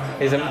West Ham.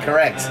 is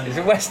Correct. He's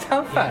a West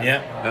Ham fan.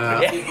 Yeah.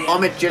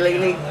 Ahmed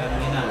Jalili.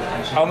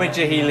 Ahmed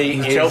Jahili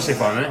He's is Chelsea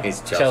fan, eh?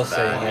 He's Chelsea,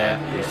 fan. yeah.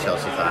 He's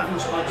Chelsea fan.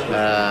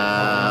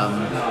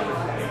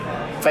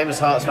 Famous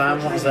Hearts fan.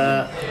 What was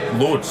that?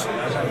 Loads.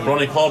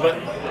 Ronnie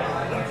Corbett.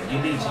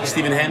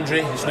 Stephen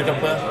Hendry, snooker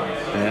player.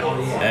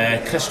 Yeah.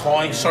 Chris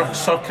Hoy, Sir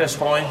Chris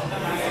Hoy.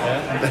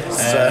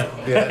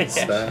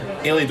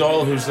 Ailey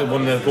Doyle, who's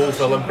won the gold for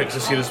the Olympics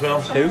this year as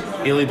well. Who?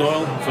 Ailey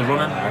Doyle for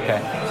running. Okay.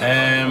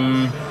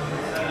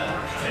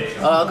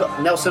 I've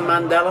got Nelson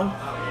Mandela.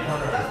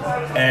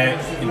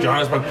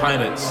 Johannesburg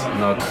Pirates.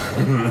 No.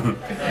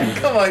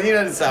 Come on, you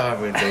know the South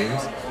African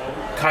teams.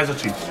 Kaiser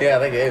Chiefs. Yeah, I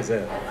think it is.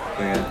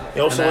 Yeah. He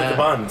also liked the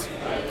band.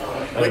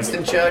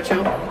 Winston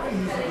Churchill.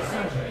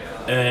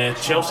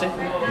 Chelsea.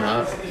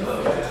 No.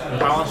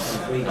 Palace.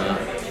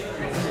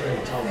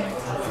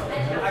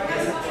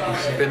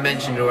 Been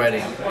mentioned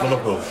already.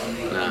 Liverpool.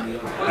 No.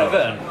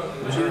 Everton.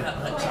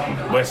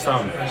 West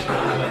Ham.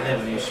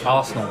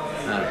 Arsenal.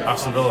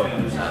 Aston Villa.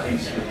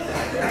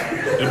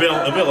 It'll be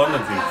a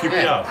London team.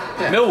 QPR.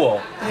 Yeah.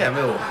 Millwall. Yeah,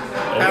 Millwall.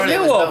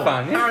 Millwall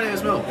fan, yeah. Apparently it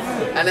was Millwall.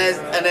 And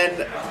then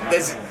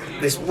there's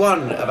this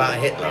one about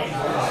Hitler,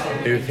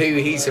 who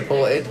he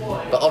supported,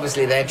 but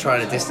obviously they're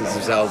trying to distance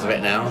themselves a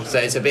bit now. So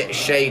it's a bit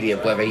shady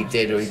of whether he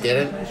did or he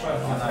didn't.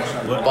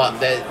 But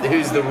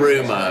who's the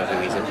rumour of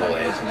who he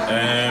supported?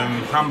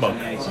 Hamburg.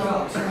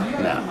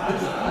 No.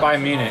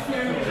 Bayern Munich.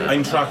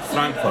 Eintracht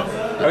Frankfurt.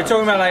 Are we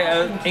talking about like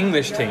an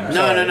English team?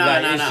 No.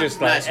 It's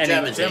just like it's any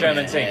German team.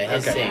 German team. Yeah,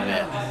 his Okay. team,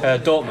 yeah.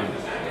 Dortmund.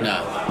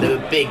 No, they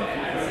were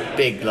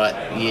big like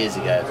years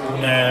ago.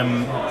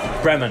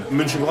 Bremen.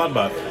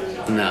 Mönchengladbach.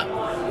 No.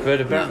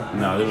 Werder Bremen.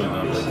 No, they weren't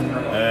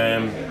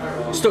that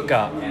big.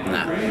 Stuttgart.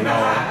 No. No.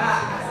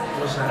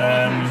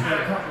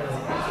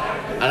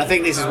 And I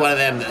think this is one of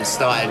them that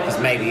started because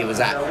maybe he was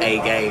at a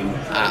game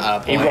at a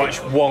point. He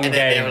watched one and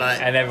then they game were like,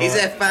 and everyone...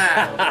 he's a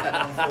fan.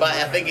 But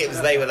I think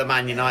they were the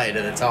Man United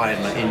at the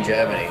time in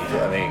Germany. Do you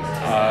know what I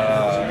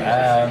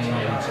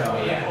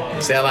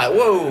mean? So they're like,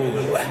 whoa,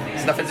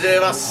 it's nothing to do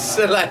with us.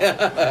 Like,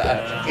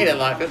 he didn't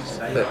like us.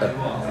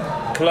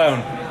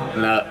 Cologne.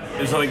 No.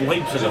 It's like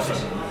Leipzig or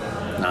something.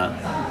 No.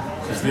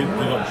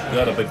 They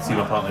had a big team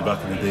apparently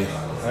back in the day.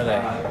 Really?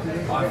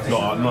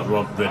 Not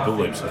Red Bull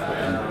Leipzig.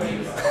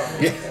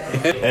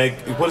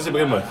 What does it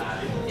begin with?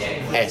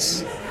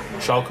 S.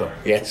 Schalke.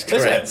 Yes,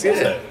 correct. Is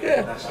it?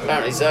 Yeah.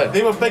 Apparently so.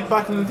 They were big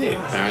back in the day.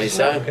 Apparently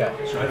so.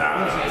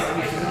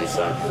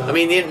 I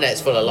mean, the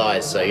internet's full of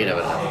lies, so you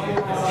never know.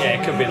 Yeah,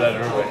 it could be a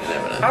load of rubbish. You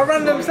never know. How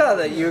random is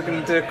that you were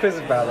going to do a quiz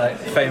about like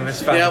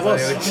famous fans? Yeah, I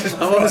was. that you would just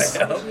I was.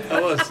 write up?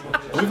 I was.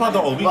 We've had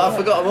that all week. But I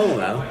forgot them all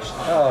now.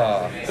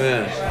 Oh,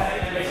 Yeah.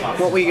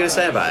 What were you going to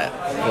say about it?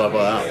 Well,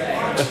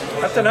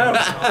 I don't know.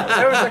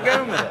 Where was I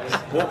going with this?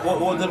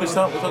 What did we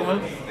start talking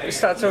about? We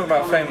started talking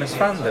about famous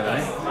fans,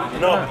 didn't we?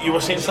 No, you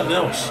were saying something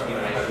else.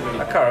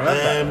 I can't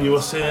remember. You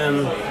were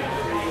saying...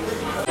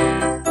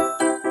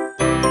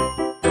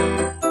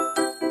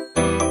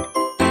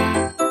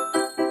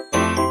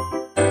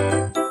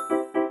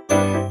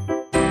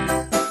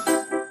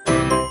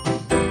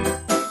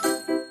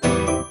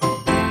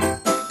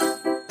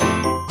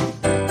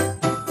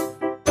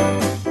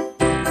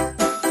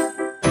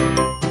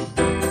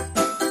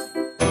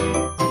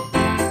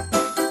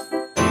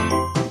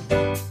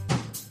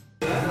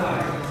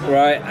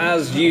 Right,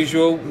 as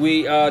usual,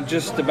 we are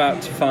just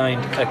about to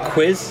find a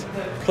quiz.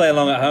 Play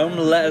along at home.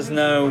 Let us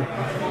know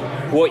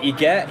what you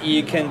get.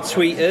 You can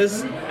tweet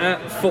us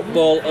at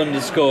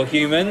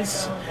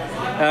football_humans.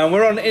 And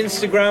we're on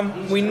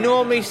Instagram. We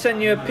normally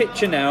send you a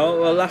picture now,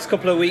 the last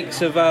couple of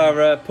weeks, of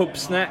our pub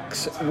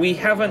snacks. We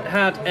haven't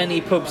had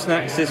any pub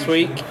snacks this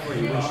week.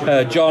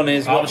 John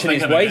is watching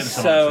his waist,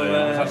 so...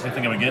 I was actually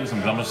thinking of getting some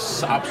because I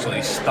was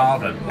absolutely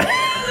starving. Do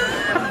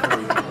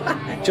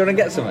you want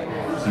to get something?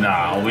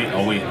 Nah, I'll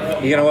wait.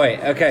 You're going to wait?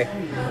 Okay.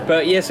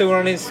 But yeah, so we're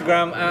on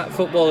Instagram at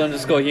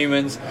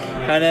football_humans.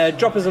 And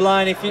drop us a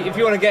line if you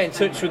want to get in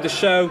touch with the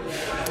show.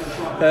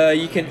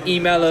 You can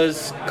email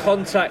us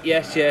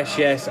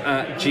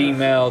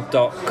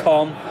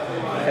contact@gmail.com.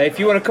 If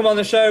you want to come on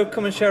the show,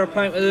 come and share a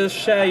pint with us,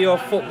 share your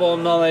football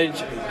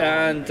knowledge,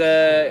 and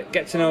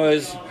get to know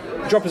us.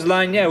 Drop us a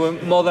line. Yeah, we're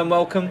more than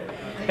welcome.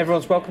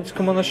 Everyone's welcome to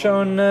come on the show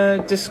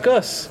and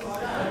discuss.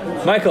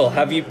 Michael,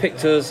 have you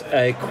picked us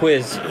a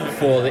quiz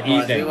for the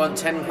evening? Do we want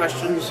 10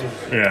 questions?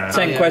 Yeah.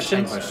 10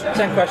 questions.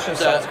 10 questions,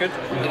 sounds good.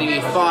 I'm going to give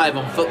you 5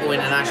 on football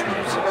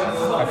internationals.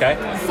 Okay.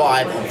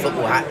 5 on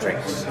football hat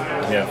tricks.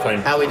 Yeah, fine.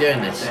 How are we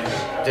doing this?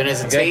 Doing it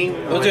as a team?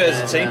 We'll do it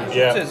as a team.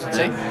 Yeah. We'll do it as a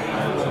team.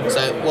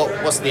 So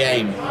what's the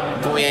aim?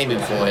 What are we aiming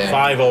for here?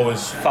 5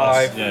 always.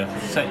 5. Yeah.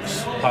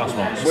 6 pass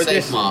marks. With Safe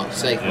this- mark,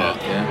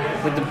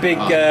 yeah. With the big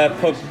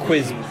pub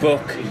quiz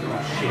book,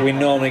 we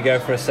normally go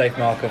for a safe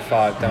mark of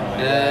 5, don't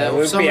we?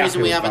 For some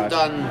reason we haven't 5.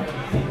 done,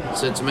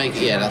 so to make,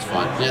 yeah, that's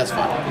fine. Yeah, that's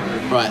fine.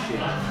 Right.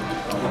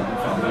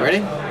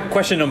 Ready?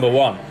 Question number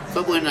 1.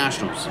 Football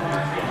internationals.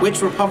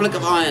 Which Republic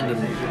of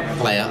Ireland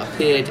player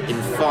appeared in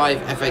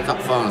 5 FA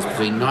Cup finals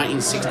between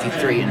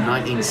 1963 and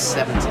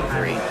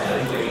 1973?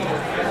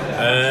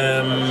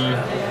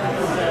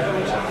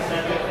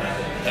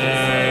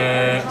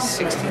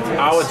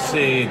 I would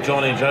say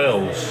Johnny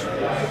Giles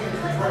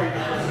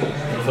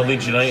for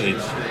Leeds United.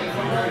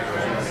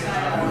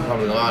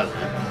 Republic of Ireland.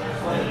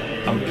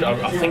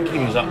 I think he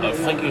was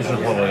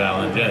Republic of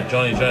Ireland. Yeah,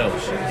 Johnny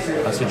Giles.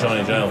 I said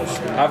Johnny Giles.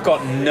 I've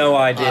got no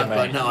idea, I've got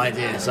mate. no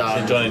idea, so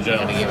I'm Johnny going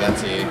Giles. to give that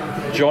to you.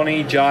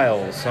 Johnny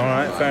Giles. All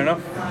right, fair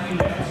enough.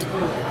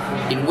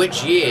 In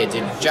which year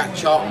did Jack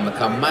Charlton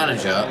become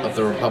manager of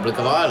the Republic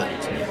of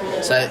Ireland?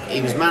 So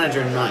he was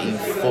manager in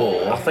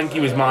 1994. I think he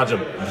was manager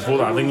before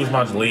that. I think he was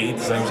manager late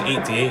 80s. I think it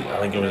was 88. I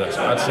think it was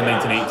actually. I'd say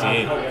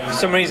 1988. For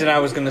some reason, I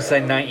was going to say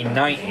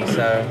 1990.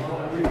 So,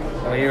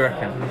 what do you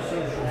reckon?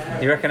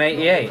 You reckon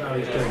 88? What do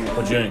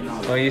you think?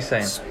 What are you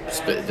saying?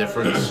 Split the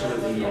difference.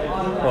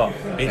 What?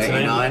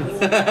 89.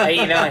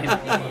 89.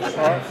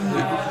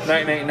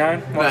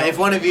 1989. Right, if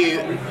one of you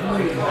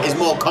is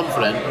more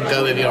confident,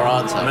 go with your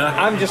answer.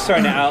 I'm just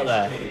throwing it out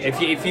there. If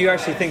you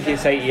actually think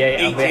it's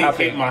 88, I'll be 88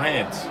 happy. in my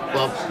head.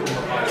 Well,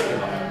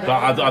 But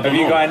I don't Have know.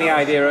 you got any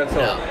idea at all?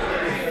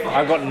 no.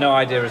 I've got no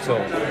idea at all.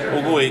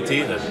 We'll go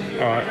 88 then.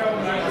 All right.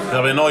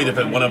 I'd be annoyed if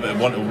one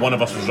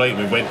of us was right.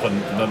 We went for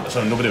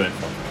so nobody went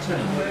for.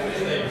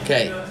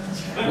 Okay.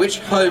 Which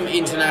home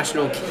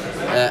international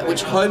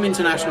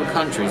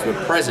countries were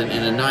present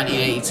in the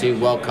 1982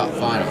 World Cup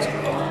finals?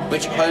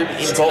 Which home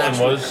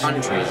international was.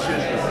 countries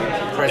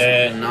were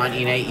present in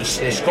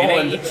 1982?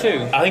 Scotland.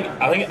 82? I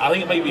think it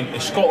might be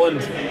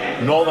Scotland.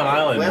 Northern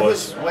Ireland Where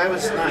was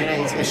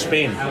 1982?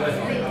 Spain. I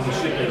think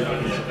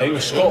it was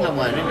England Scotland.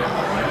 weren't in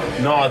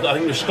that. No, I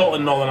think it was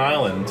Scotland, Northern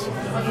Ireland. I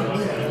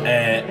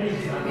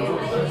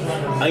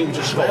think it was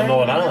just Scotland,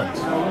 Northern Ireland.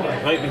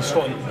 It might be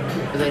Scotland.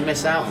 Did they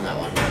miss out on that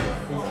one?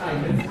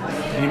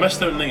 You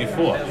missed out in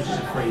 94.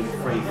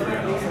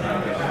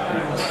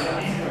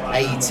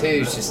 82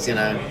 is just, you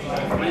know.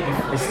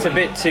 It's a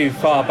bit too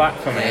far back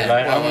for me. Yeah,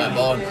 Like, well, I'm-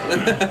 born.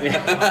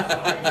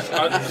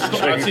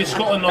 I'd say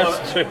Scotland,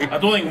 Northern. I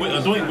don't think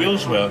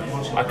Wales were.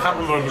 I can't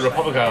remember the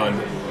Republic of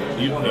Ireland.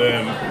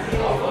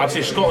 I'd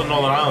say Scotland,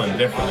 Northern Ireland,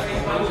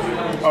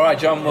 definitely. All right,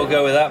 John, we'll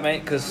go with that,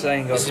 mate, because I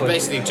ain't got. This is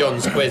basically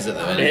John's quiz at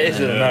the minute. It is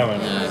at the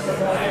moment.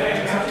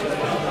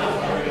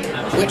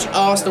 Which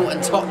Arsenal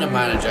and Tottenham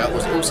manager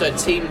was also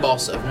team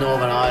boss of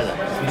Northern Ireland?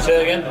 Can you say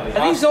it again?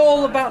 Are these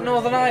all about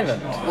Northern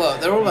Ireland? Well,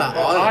 they're all about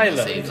Ireland,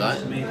 Ireland. it seems like.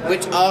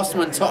 Which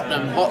Arsenal and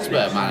Tottenham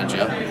Hotspur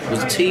manager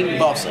was team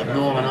boss of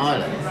Northern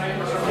Ireland?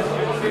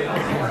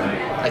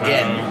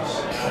 Again,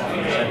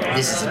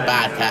 this is a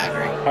bad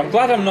category. I'm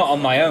glad I'm not on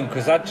my own,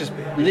 because I'd just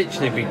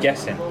literally be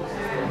guessing.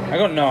 I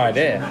got no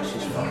idea.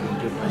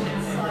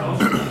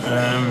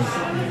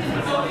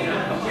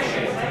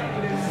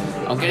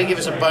 I'm going to give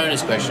us a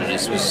bonus question.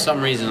 This was for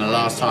some reason the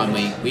last time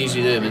we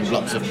usually do them in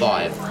blocks of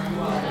 5.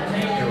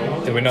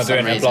 Did we not do it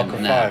in a block of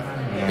 5?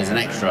 There's an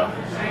extra.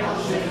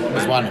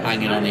 There's one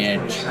hanging on the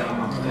edge.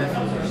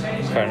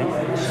 Fair enough.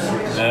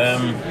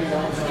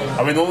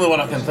 I mean, the only one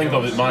I can think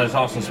of that managed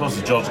Arsenal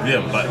was George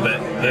Graham, but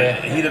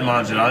he didn't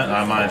manage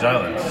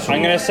Ireland. So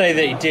I'm going to say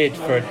that he did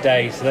for a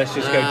day, so let's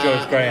just go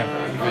George Graham.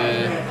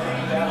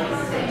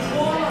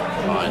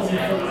 Fine.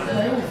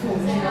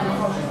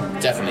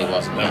 Definitely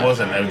wasn't. It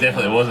wasn't. It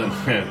definitely wasn't.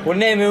 Well,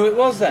 name who it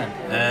was then.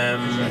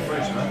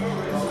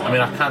 I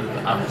mean, I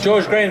can't.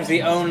 George Graham's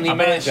the only I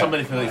bet it's manager.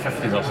 somebody from the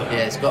 50s or something.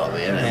 Yeah, it's got to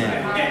be, isn't it?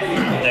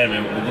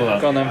 Anyway, we'll go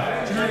that. Go on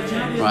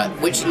then. Right.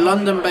 Which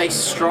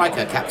London-based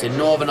striker captained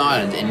Northern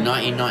Ireland in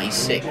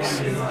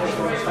 1996?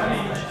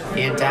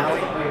 Ian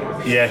Dowie?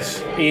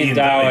 Yes. Ian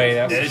Dowie,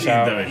 that's Yeah, a it's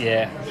shout. Ian Dowie.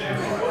 Yeah.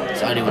 It's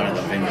the only one I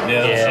can think of.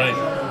 Yeah, that's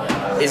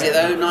Yeah. right. Is it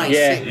though?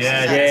 96?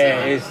 Yeah,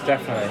 Yeah, it is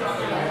definitely.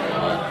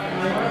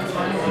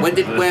 When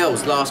did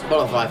Wales last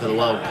qualify for the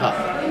World Cup?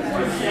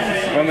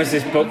 When was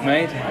this book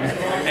made?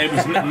 It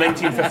was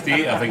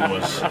 1958, I think it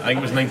was. I think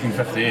it was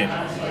 1958.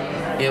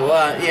 Yeah,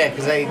 well, yeah,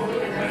 because they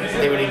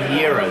were in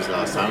Euros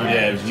last time.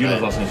 Yeah, it was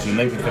Euros last night, so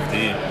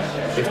 1958.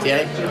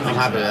 58? I'm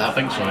happy with I that.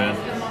 think so, yeah.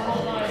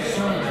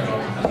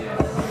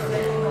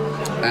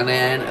 And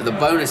then the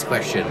bonus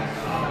question.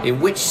 In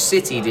which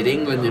city did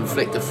England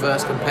inflict the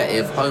first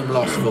competitive home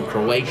loss for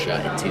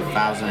Croatia in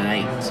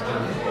 2008?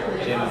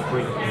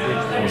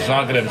 Well,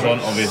 Zagreb's one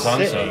obvious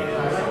answer.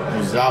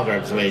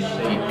 Zagreb's where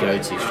you'd go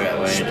to straight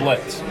away. Split.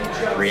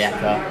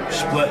 Rijeka.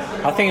 Split.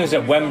 I think it was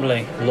at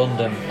Wembley,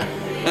 London.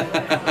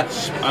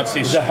 I'd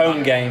say It was a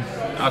home game.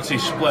 I'd say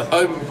split.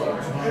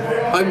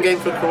 Home game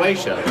for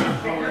Croatia.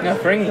 No,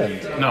 for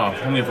England. No,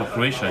 only for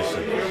Croatia, I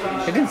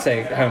said. It didn't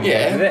say home game,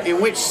 Yeah. did it? In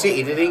which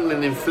city did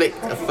England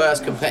inflict the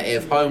first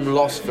competitive home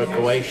loss for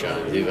Croatia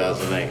in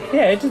 2008?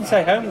 Yeah, it didn't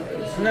say home.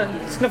 No,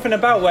 it's nothing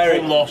about where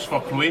it. Home loss for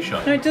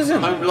Croatia. No, it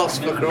doesn't. Home loss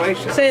for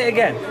Croatia. Say it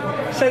again.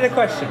 Say the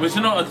question. Was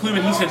there not a clue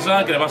when he said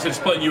Zagreb? I said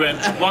split and you went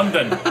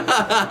London.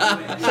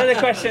 Say the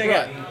question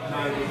again.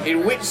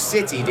 In which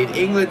city did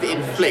England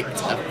inflict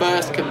a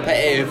first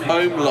competitive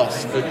home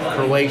loss for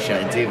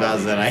Croatia in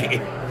 2008?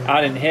 I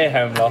didn't hear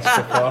home loss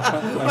before.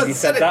 when I you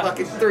said said it that.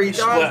 fucking 3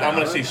 Split. times. I'm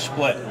going to say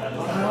split.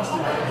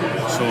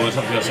 So it's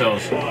up to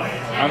yourselves.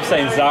 I'm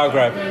saying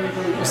Zagreb.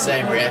 I'm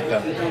saying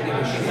Rijeka.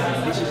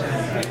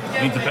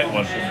 You need to pick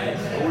one.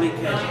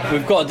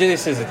 We've got to do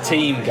this as a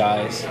team,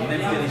 guys.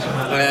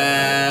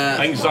 I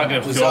think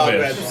Zagreb's the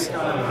obvious.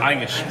 I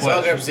think it's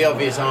split. Zagreb's the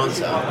obvious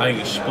answer. I think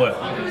it's split.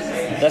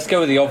 Let's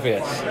go with the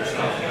obvious.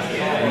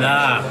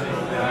 Nah.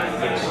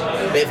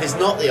 But if it's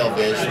not the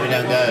obvious, we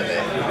don't go with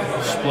it.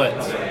 Split.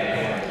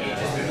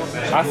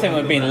 I think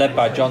we're being led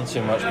by John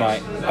too much,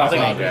 Mike.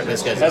 Zagreb,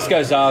 let's go. Let's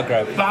go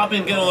Zagreb. But I've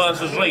been getting all the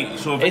answers right,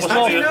 so if It's it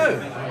more. wasn't know?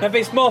 No, but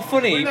it's more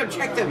funny. We've not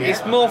checked them yet.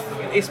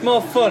 It's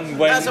more fun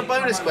when. That's a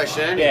bonus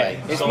question anyway.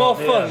 Yeah, it's more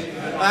fun.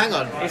 Hang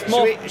on. It's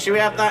more- Should we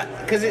have that?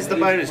 Because it's the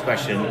bonus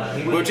question.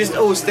 We'll just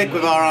all stick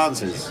with our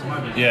answers.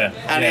 Yeah.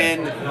 And yeah. then,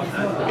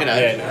 you know,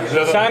 Yeah.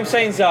 So I'm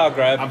saying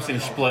Zagreb. I'm saying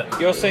split.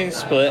 You're saying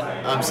split.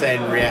 I'm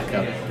saying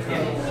Rijeka.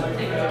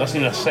 That's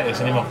not even a city, it's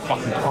not even a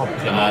fucking pub.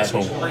 You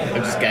asshole.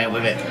 I'm just going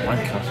with it.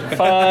 Wanker.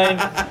 Fine.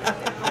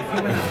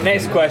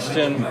 Next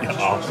question. You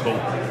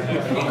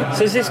arsehole.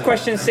 So is this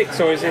question 6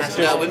 or is this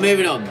No, just? we're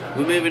moving on.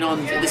 We're moving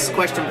on. This is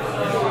question.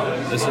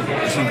 This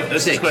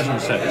is Six. question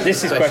 6.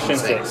 This is question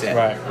 6. yeah.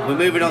 Right. We're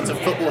moving on to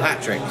football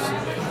hat tricks.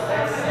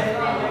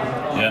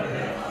 Yeah.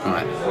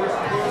 Right.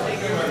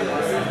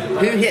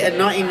 Who hit a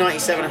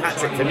 1997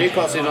 hat-trick for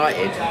Newcastle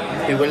United,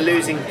 who were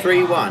losing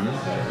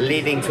 3-1,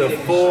 leading to a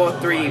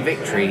 4-3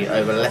 victory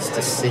over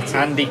Leicester City?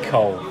 Andy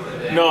Cole.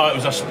 No, it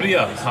was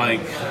Asprilla, I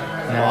think.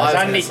 I was it's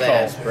going Andy to say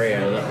Cole.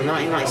 Asprilla.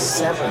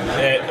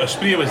 1997.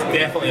 Asprilla was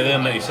definitely there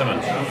in 97.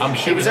 I'm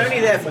sure He was only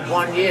there for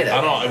 1 year though.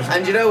 I know, it was-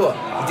 And you know what?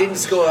 He didn't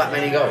score that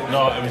many goals.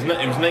 No, it was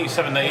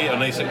 97, 98 or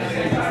 96.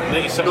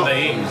 97, Not-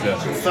 98 he was there.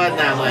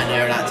 Ferdinand weren't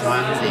there at that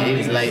time, was he? He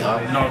was later.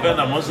 No,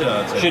 Vietnam was there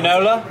at that time.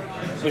 Ginola?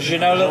 Was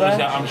Ginola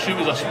there? I'm sure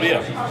it was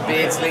Asprilla.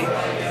 Beardsley.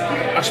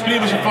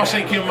 Asprilla was the first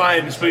thing that came to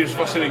mind, Asprilla was the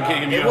first thing that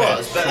came to It your was, head.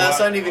 but So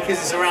that's I- only because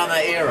it's around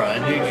that era,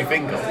 and who do you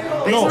think of?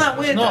 But No, isn't that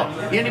weird it's not.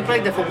 though? He only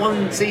played there for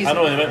 1 season. I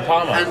know, they went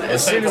Parma. And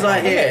as soon as I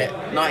hear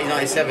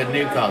 1997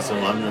 Newcastle,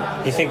 I'm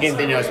You're thinking-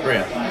 Faustino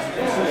Asprilla.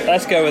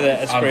 Let's go with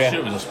it, I'm sure Asprilla.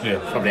 it was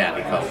Asprilla. Probably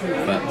Andy Cole,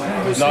 but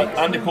we'll see. No,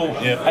 Andy Cole,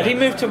 yeah.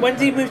 When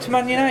did he move to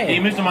Man He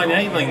United? moved to Man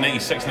United in like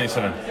 96,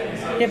 97.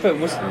 Yeah, but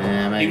was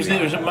Yeah, maybe.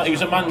 He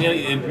was at Man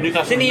United in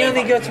Newcastle. didn't he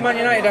only go to Man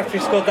United after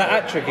he scored that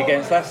hat-trick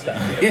against Leicester?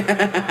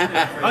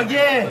 Oh,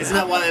 yeah! Isn't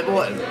that why they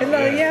bought him?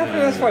 Yeah, I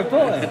think that's why I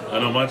bought him. I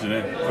don't imagine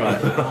it.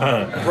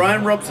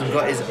 Brian Robson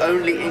got his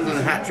only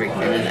England hat-trick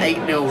in an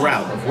 8-0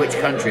 rout of which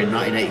country in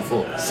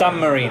 1984? San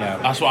Marino.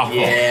 That's what I thought.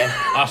 Yeah.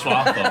 That's what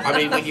I thought. I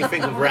mean, when you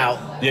think of rout,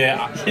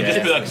 Yeah, you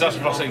just be like, because that's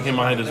the first thing that came to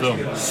my head as well.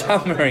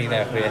 San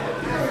Marino, yeah.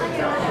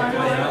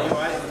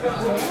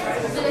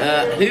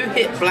 who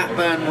hit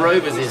Blackburn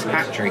Rovers'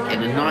 hat-trick in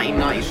the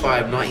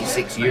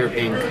 1995-96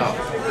 European Cup?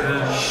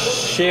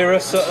 Shearer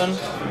Sutton.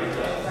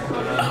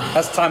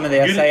 That's time of the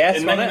SAS,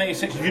 in wasn't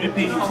it? 1996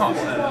 European Cup.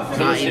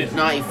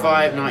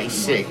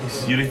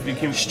 95-96.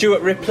 European,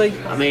 Stuart Ripley.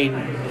 I mean,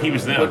 he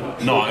was there.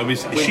 No, it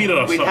was Shearer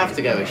or we'd Sutton. have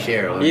to go with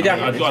Shearer. wouldn't You'd we?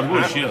 have, I'd go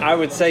with Shearer. I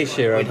would say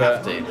Shearer, We'd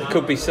but have to.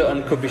 could be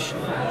Sutton, could be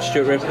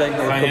Stuart Ripley. It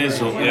Thing could is,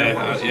 be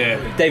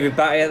yeah. David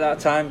Batty at that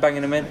time,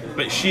 banging him in.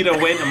 But Shearer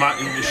went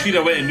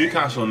to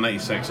Newcastle in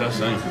 96, that's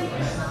the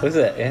thing. Was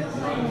it? Yeah.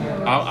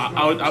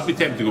 I'd be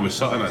tempted to go with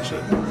Sutton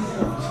actually.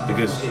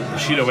 Because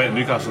Shearer went to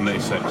Newcastle in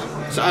 96.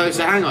 So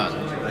hang on.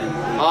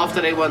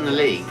 After they won the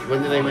league,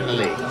 when did they win the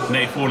league?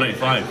 94,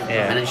 95. Yeah.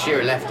 And then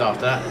Shearer left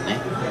after that,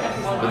 didn't he?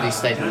 Or did he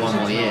stay for one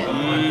more year?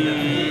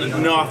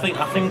 No, I think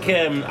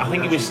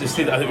it was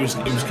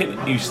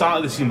he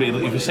started the season, but he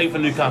was signed for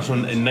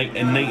Newcastle in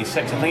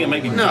 '96. I think it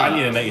might be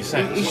January of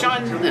 '96. He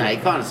signed. No, he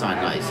can't have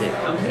signed '96.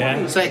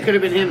 Yeah. So it could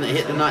have been him that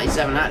hit the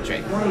 '97 hat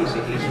trick.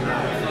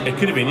 It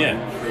could have been, yeah.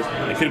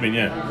 It could have been,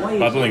 yeah. But I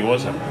don't think it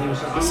was him.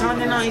 He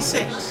signed in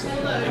 '96.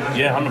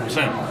 Yeah,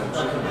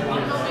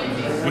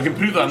 100%. We can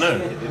prove that now.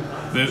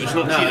 It's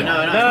not cheating.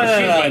 No.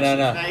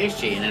 No, he's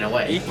cheating in a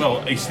way.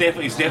 Well, he's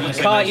definitely.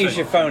 Can't use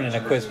your phone in a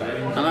quiz, mate.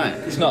 I know.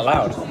 It's not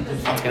allowed. You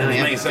can only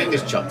have your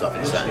fingers chopped off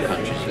in certain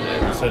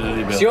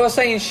countries. So you're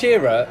saying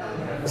Shearer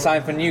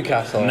signed for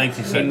Newcastle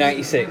 96. in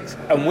 '96,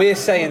 and we're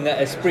saying that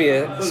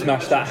Asprilla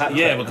smashed that hat trick.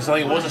 Yeah, because I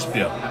think it was a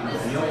spear.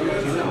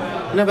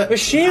 No, but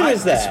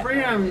Shearer's there.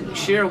 Asprilla and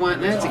Shearer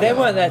weren't there together. They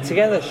weren't there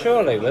together,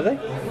 surely, were they?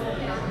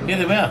 Yeah,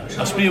 they were.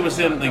 Asprilla was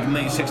there in like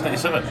 96,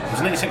 97. It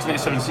was 96,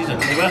 97 season.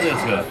 They were there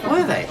together.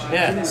 Were they?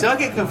 Yeah. So I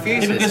get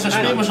confused. Yeah, because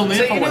Asprilla was only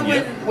there for 1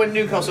 year. When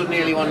Newcastle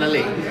nearly won the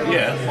league?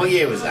 Yeah. What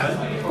year was that?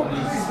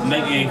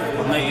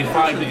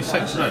 95,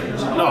 96, no?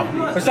 No.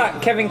 Was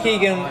that Kevin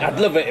Keegan? I'd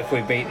love it if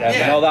we beat them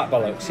and all that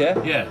bollocks, yeah?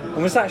 Yeah.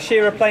 And was that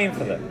Shearer playing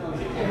for them?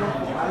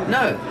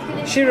 No.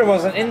 Shearer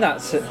wasn't in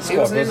that squad, He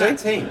wasn't in was that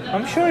team.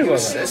 I'm sure he It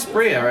was wasn't.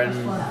 Asprilla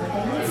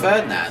and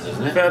Ferdinand,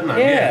 wasn't it? Ferdinand,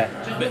 Yeah.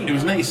 But it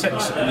was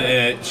 96,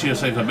 Shearer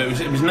saved that, but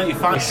it was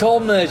 95. It's all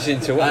merged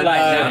into one.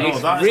 Like, I now. know,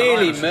 It's that's really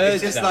hilarious. merged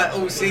It's just now. like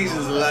all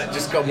seasons are like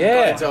just got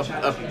Yeah. into a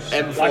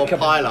M4 Like a-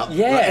 pile-up.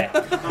 Yeah.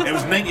 It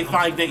was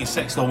 95,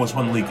 96 they almost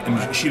won the league,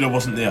 and Shearer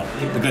wasn't there.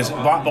 Because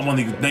Blackburn won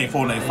the league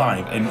 94,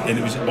 95, and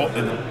it was...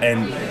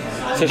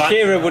 So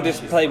Shearer would have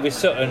played with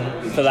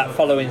Sutton for that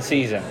following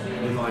season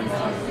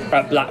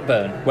at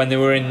Blackburn when they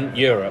were in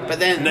Europe. But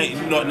then...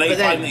 95,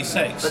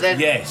 96, But then,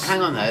 yes.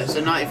 hang on though,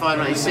 so 95,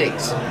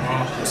 96. So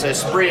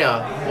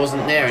Asprilla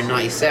wasn't there in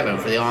 97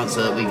 for the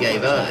answer that we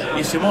gave earlier.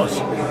 Yes, he was.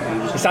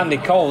 It's Andy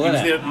Cole, He was,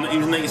 isn't it? there, he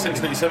was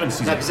 96, 97 No,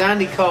 season. because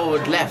Andy Cole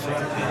had left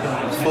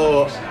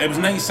for... It was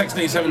 96,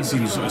 97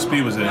 season, so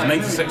Spear was there. It was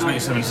 96,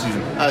 97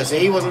 season. Oh, so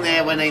he wasn't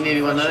there when they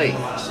nearly won the league?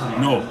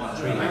 No.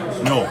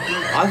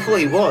 I thought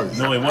he was.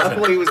 No, he wasn't. I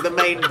thought he was the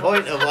main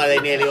point of why they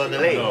nearly won the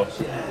league. No.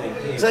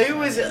 So who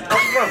was up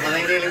front when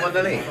they nearly won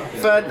the league?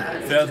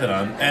 Ferdinand.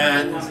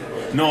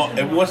 Ferdinand. No,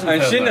 it wasn't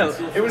And Ferdinand.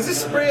 Gino. It was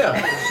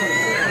Asprilla.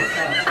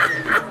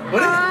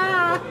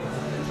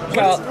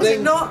 Was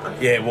it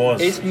not? Yeah, it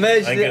was. It's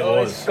merged I think it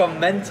was. It's gone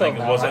mental. I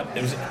think it was.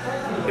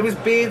 now. It was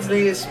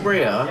Beardsley,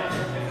 Asprilla,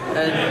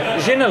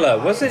 and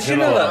Ginola, was it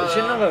Ginola? Ginola.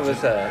 Ginola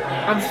was there.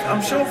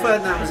 I'm sure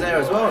Ferdinand was there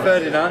as well.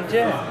 Ferdinand,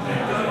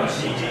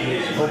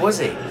 yeah. Or was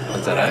he? I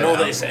don't know. I know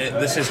that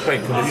this is quite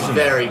It's confusing.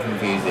 very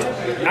confusing.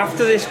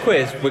 After this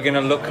quiz, we're going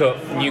to look up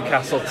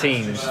Newcastle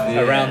teams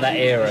around that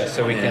era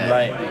so we can,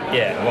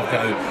 Yeah. Work it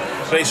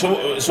out. Right, so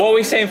What are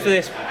we saying for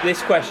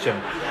this question?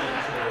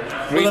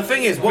 Well, the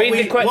thing is, what read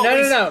we... the que- what no,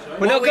 we- no, no. We're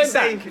what not we going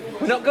say- back.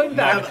 We're not going no,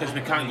 back. because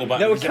we can't go back.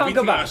 No, we Because can't if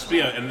go we back. a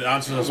spear and the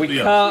answer is a We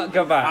spear. can't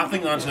go I back.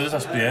 think the answer is a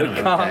spear. We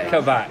can't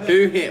go back.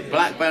 Who hit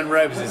Blackburn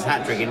Rovers'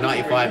 hat-trick in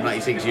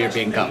 95-96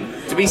 European Cup?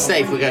 To be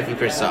safe, we'll go for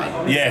Chris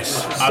Sutton.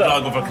 Yes, I'd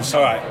like to go for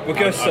Cassell. Alright, we'll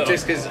go Sutton.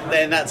 Just because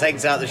then that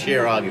takes out the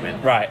sheer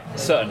argument. Right,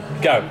 Sutton,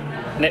 go.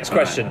 Next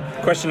question.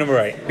 Question number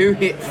 8. Who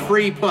hit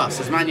 3+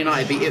 as Man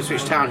United beat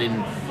Ipswich Town in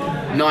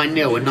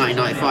 9-0 in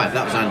 1995?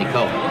 That was Andy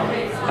Cole.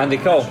 Andy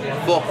Cole.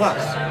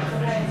 4+.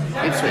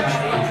 Ipswich.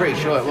 I'm pretty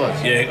sure it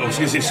was. Yeah, I was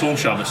going to say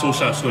Solskjaer, but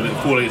Solskjaer scored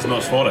at 4 against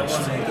Notts Forest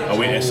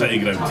away at City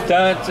Ground.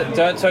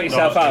 Don't talk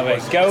yourself out of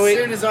it. Go As with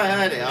soon as I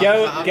heard it,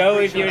 go I'm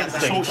with pretty your sure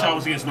that's instinct. Solskjaer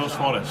was against Notts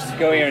Forest.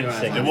 Go with your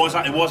instinct. It was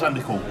Andy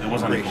Cole. It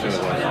was Andy Cole.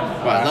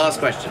 Right, last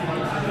question.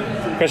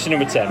 Question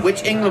number 10.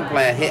 Which England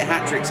player hit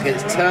hat-tricks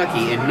against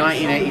Turkey in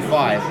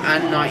 1985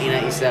 and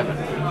 1987?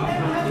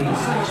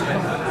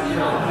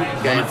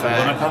 Going for...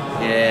 Lineker?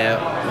 Yeah,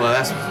 well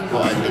that's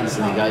what I'd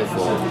instantly go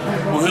for.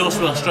 Well, who else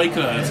was a striker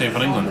at the time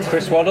for England?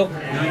 Chris Waddle.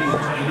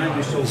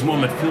 It's more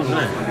midfield, isn't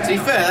it? To be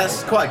fair,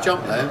 that's quite a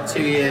jump though.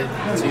 Two-year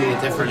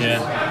difference.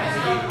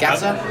 Yeah.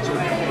 Gaza?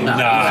 No.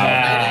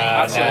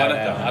 I'd say no,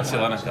 Lineker. I'd say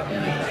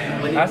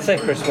Lineker. I'd say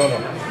Chris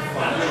Waddle.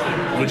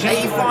 Would you?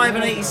 85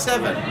 and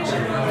 87.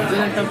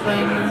 Lineker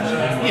playing.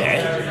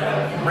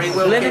 Yeah. Ray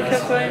Wilkins.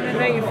 Lineker playing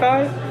in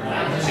 85?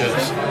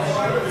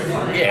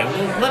 Yeah,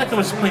 well, Lineker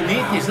was playing the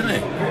 80s, didn't he?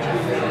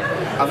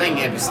 I think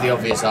it was the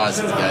obvious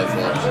answer to go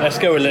for. Let's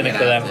go with Lineker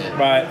then.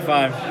 Right,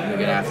 fine. We're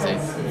gonna have to.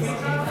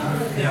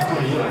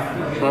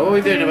 Right, what are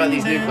we doing about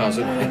these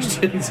Newcastle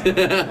questions?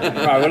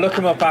 Right, we'll look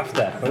them up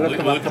after. We'll look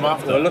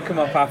them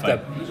up after.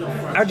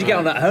 How'd you get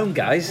on at home,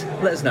 guys?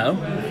 Let us know.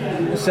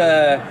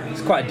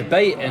 It's quite a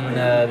debate in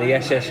the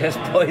SSS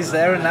boys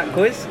there in that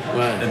quiz.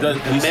 Right.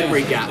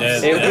 Memory gaps.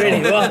 Yeah. It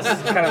really was.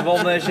 Kind of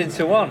all merged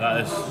into one.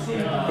 That is.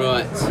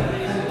 Right.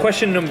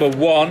 Question number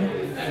 1.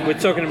 We're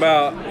talking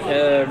about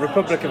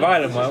Republic of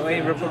Ireland, weren't we?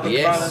 Republic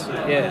Yes. of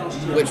Ireland?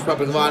 Yeah. Which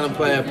Republic of Ireland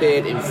player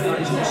appeared in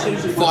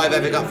 5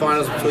 FA Cup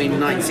finals between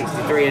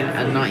 1963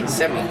 and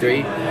 1973?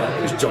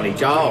 It was Johnny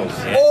Giles.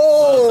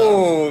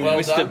 Oh, Well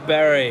Mr. done.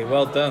 Berry,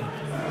 well done.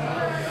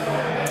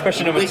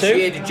 Question number Which 2.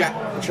 year did Jack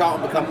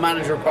Charlton become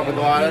manager of Republic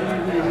of Ireland?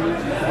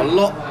 A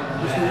lot.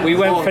 We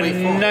went more for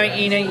before.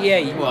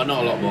 1988. Well,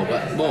 not a lot more,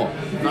 but more.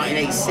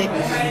 1986,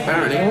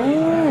 apparently.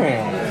 Ooh.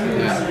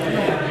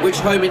 Yeah. Which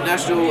home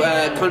international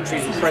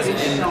countries were present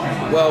in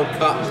World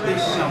Cup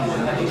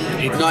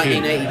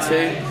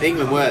 1982?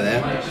 England were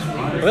there.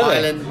 Really?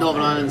 Ireland,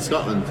 Northern Ireland,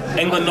 Scotland.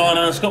 England, Northern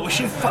Ireland, Scotland. We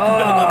should fucking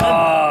better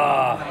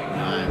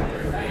than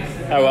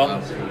them. No. Oh well.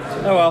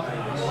 Oh well.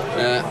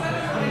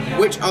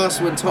 Which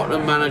Arsenal and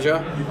Tottenham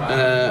manager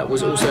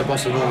was also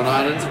boss of Northern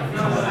Ireland?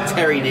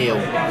 Terry Neal.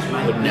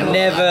 Would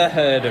Never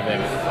heard of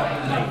him.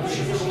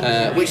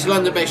 Which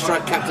London-based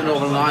striker captain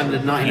Northern Ireland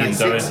in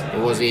 1996?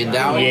 Or was he in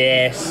Dowie?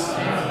 Yes.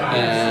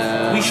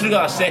 We should have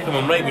got a second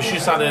one right. We should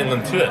have started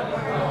England to it.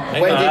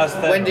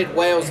 When did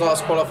Wales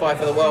last qualify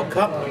for the World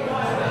Cup?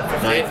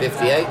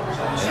 1958.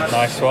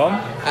 Nice one.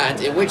 And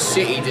in which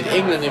city did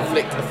England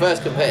inflict the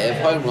first competitive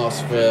home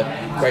loss for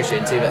Croatia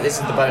in 2000? This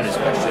is the bonus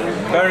question.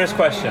 Bonus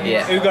question.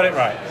 Yeah. Who got it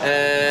right?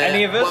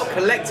 Any of us? Well,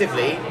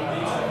 collectively,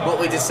 what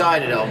we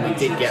decided on, we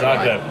did get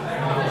right.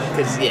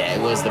 Because, yeah,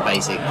 it was the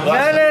basic. No.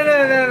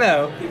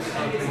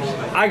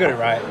 I got it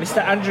right.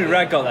 Mr. Andrew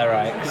Ragg got that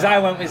right. Because I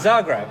went with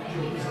Zagreb.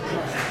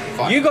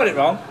 Fine. You got it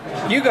wrong.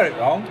 You got it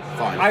wrong.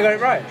 Fine. I got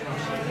it right.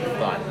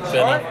 Fine.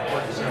 Fair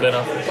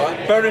enough.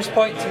 Fine. Bonus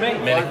point to me.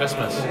 Merry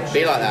Christmas.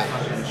 Be like that.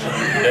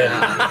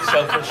 Yeah.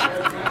 Selfish.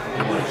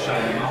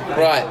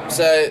 Right,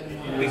 so,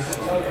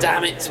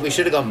 damn it, we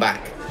should have gone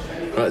back.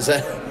 Right, so,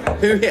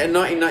 who hit a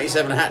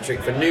 1997 hat-trick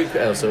for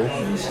Newcastle,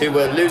 who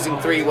were losing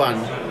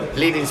 3-1,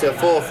 leading to a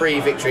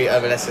 4-3 victory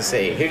over Leicester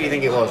City? Who do you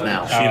think it was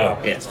now? Shearer.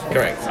 Yes,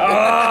 correct.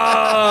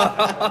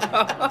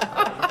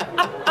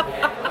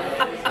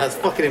 That's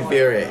fucking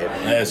infuriating.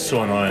 That is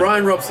so annoying.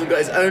 Brian Robson got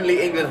his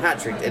only England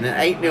hat-trick in an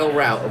 8-0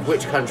 rout of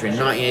which country in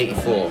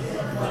 1984?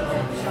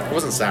 It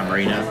wasn't San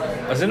Marino.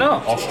 Was it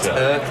not?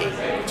 Austria.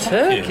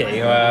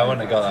 Turkey? Well, I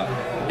wouldn't have got that.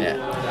 Yeah.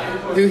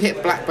 Who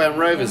hit Blackburn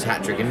Rovers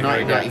hat-trick in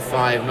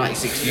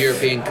 1995-96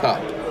 European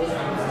Cup?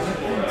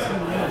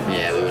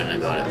 Yeah, we wouldn't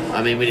have got it.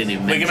 I mean, we didn't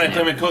even mention it.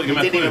 We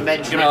didn't even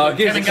mention it.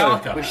 give us a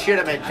clue. We should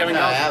have mentioned Kevin it.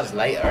 No, Gallagher. that was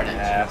later,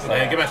 isn't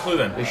it? Give me a clue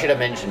then. We should have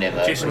mentioned him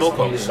though. Jason because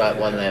Wilcox. He was like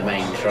one of their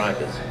main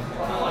strikers.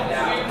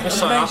 Alan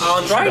Shearer.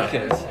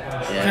 Strikers?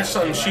 Yeah. Chris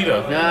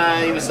Shearer.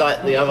 No, he was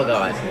like the other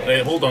guy.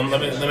 Hey, hold on, let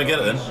me get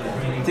it then.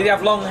 Did he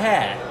have long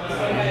hair?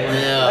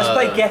 No. Let's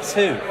play Guess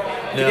Who.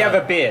 Did he have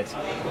a beard?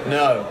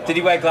 No. Did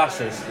he wear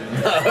glasses?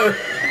 No.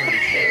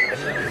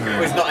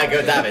 Was not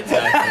Ego David,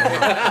 so.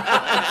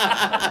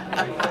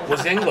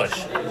 Was he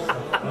English?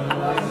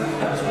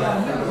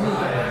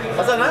 I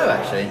don't know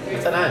actually. I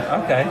don't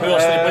know. Okay. Who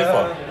else did he play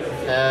for?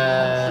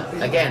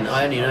 Again,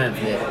 I only know him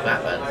for the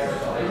Batman.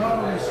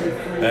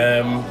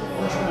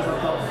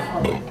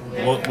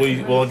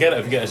 We'll get it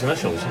if you get his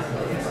initials.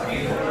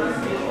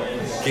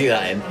 Do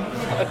that in.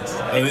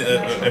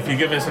 If you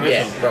give his Yeah,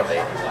 initials. probably.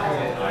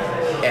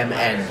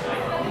 MN.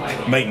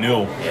 Mike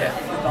Newell. Yeah.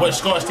 What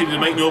Scottish team did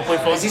Mike Newell play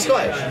for? Is he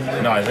Scottish?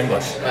 No, he's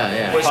English. Oh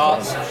yeah. Which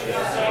Hearts.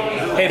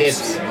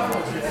 Hibs.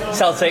 Hibs.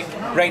 Celtic.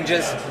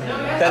 Rangers.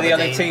 They're the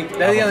only Aberdeen. team.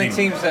 They're the only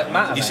Aberdeen. teams that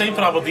matter. He signed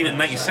for Aberdeen in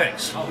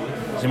 '96. So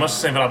he must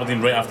have signed for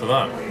Aberdeen right after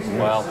that.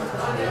 Well.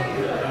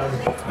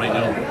 Mike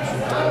Newell.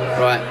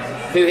 Right.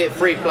 Who hit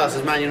 3+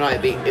 as Man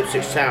United beat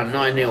Ipswich Town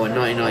 9-0 in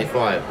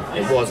 1995?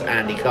 It was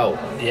Andy Cole.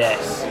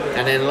 Yes.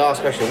 And then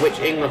last question, which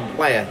England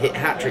player hit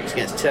hat-tricks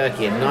against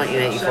Turkey in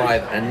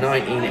 1985 and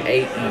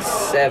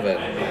 1987?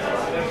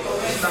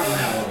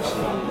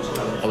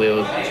 We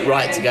were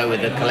right to go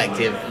with the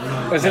collective.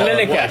 Was it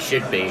Lineker? What it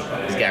should be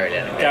is Gary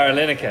Lineker. Gary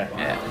Lineker.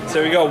 Yeah.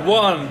 So we got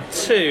 1,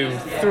 2,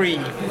 3,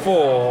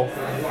 4,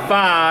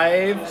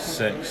 5.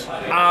 6.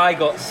 I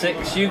got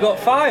 6. You got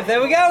 5.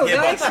 There we go. Yeah,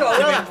 nice but one.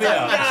 to be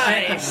fair,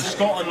 Nice.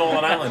 Scotland,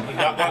 Northern Ireland.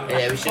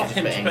 Yeah, we should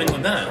fucking just put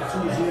England there.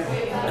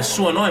 It's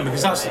so annoying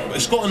because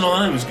Scotland, Northern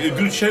Ireland was a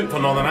good shout for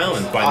Northern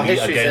Ireland by Our me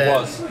history's again. It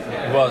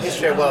was.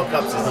 History of World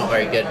Cups is not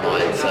very good,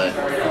 mine. So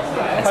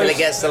until it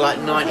gets to like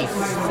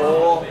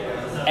 94.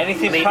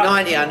 Anything I mean,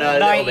 90 I know a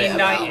little bit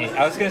 1990. about.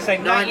 I was going to say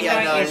 90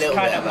 I know a 1990 is little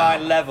kind bit of my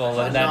about. level,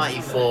 and then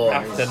 94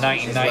 after is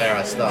 1990. where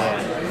I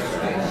started.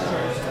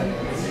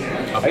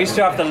 I used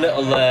to have the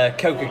little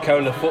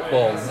Coca-Cola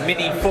football,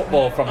 mini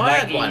football from I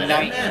had one of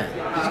them, 1990. yeah.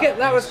 Did you get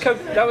that?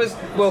 Was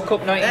World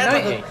Cup I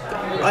 1990.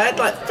 had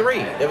like 3.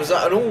 There was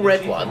like an all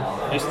red one,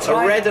 It's a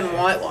tiny. red and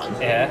white one,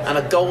 Yeah. and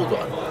a gold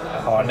one.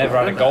 Oh, I never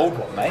had a gold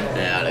one, mate.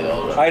 Yeah, I had a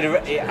gold one. I had a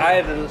little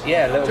Do you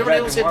red remember they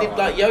and also white did one.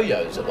 like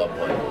yo-yos at one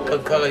point?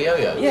 Coca-Cola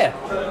yo-yos? Yeah.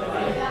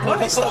 Why do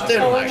they stop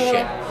doing all that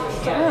shit?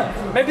 Yeah.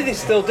 Maybe they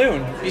still do,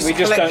 and Used we to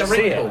just collect don't the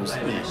see it. wrinkles.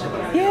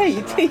 Yeah,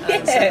 you do.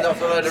 Yeah. send off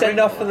a load of Send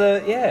off for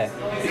the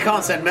You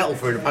can't send metal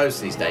through the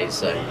post these days,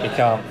 so. You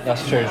can't.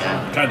 That's true.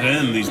 Can't do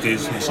anything these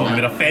days. Someone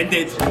been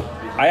offended.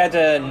 I had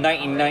a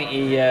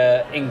 1990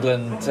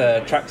 England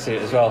tracksuit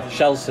as well,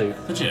 shell suit.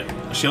 Did you?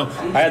 A shell?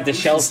 I had the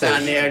shell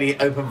Stand suit. near any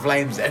open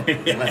flames then.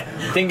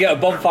 Didn't get a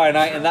bonfire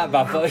night in that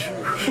bad boy.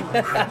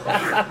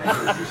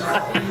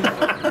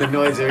 The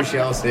noise of a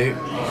shell suit.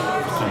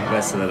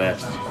 Best of the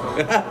best.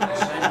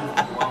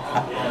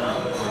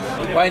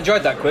 Well, I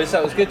enjoyed that quiz.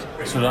 That was good.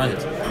 That's what I did.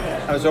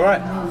 That was all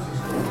right.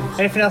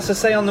 Anything else to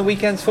say on the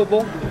weekend's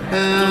football?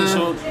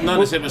 So, none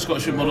to say about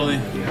Scottish football, are they?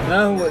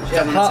 No. Don't want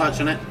to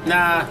touch on it.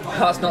 Nah.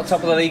 Heart's not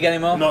top of the league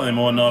anymore. Not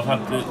anymore, no. I've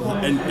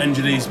had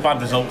injuries,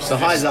 bad results. The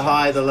highs are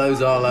high, the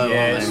lows are low.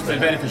 Yeah, aren't it's they?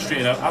 very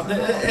frustrating.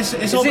 It's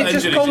Is all it about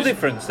just injuries. goal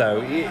difference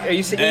though? Are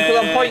you equal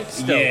on points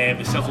still? Yeah,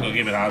 but Celtic got a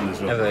game in hand as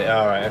well. Have they?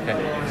 All right.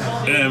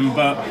 Okay.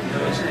 But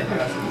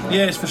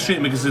yeah, it's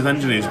frustrating because of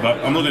injuries.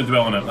 But I'm not going to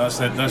dwell on it.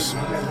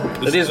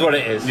 It is what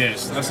it is.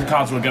 Yes, that's the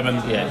cards we're given.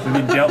 Yeah. We've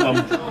been dealt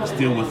them. Let's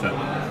deal with it.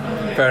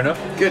 Fair enough.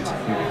 Good.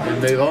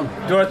 We'll move on.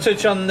 Do you want to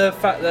touch on the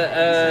fact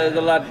that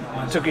the lad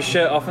took his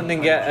shirt off and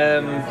didn't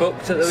get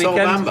booked at the Sol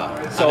weekend?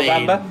 Bamba. Sol I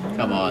mean, Bamba.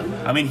 Come on.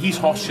 I mean, he's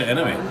horse shit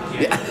anyway.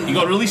 Yeah. He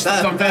got released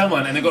from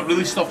Fairland and he got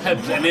released off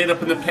Hibs and ended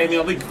up in the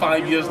Premier League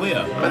 5 years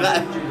later. But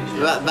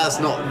that's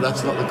not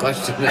the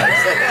question.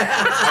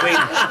 I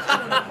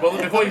mean,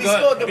 well, before He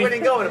scored the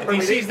winning goal in a he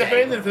Premier sees League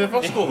defending for the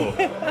first goal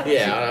though.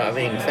 Yeah, I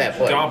mean, fair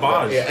point.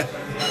 Garbage. Yeah.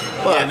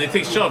 Yeah, and they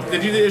take shots.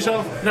 Did you do it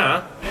yourself?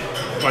 Nah.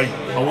 Like,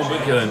 I won't book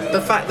you then. The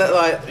fact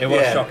that It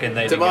was shocking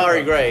they didn't Damari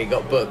get Gray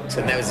got booked,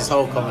 and there was this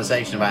whole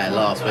conversation about it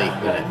last week,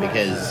 wasn't it?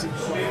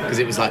 Because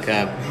it was like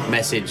a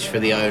message for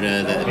the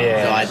owner that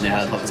died in a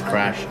helicopter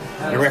crash.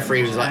 And the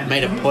referee was like,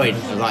 made a point.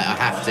 Was like, I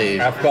have to.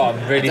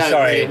 I'm really I don't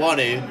sorry. really want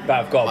to, but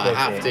I've got to I book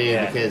have it, to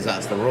yeah. because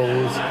that's the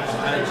rules.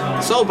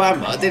 Sol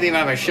Bamba didn't even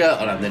have a shirt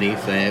on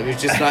underneath there. It was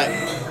just like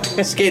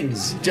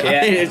skins. Do you know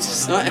what I mean? It's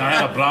just like. I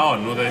had a bra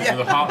on with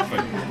the heart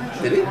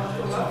thing. Did he?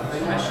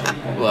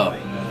 Well,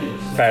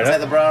 Fair take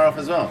enough. the bra off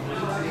as well.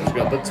 She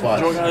got booked twice.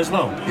 Do you want that as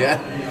well? Yeah.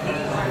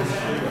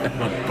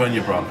 Burn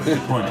your bra. Good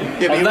point.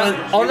 Yeah, but On you that-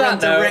 went, on you that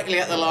went note- directly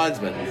at the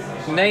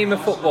linesman. Name a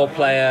football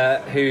player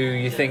who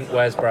you think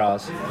wears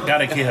bras.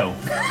 Gary Cahill.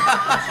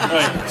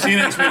 Alright, see you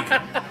next week.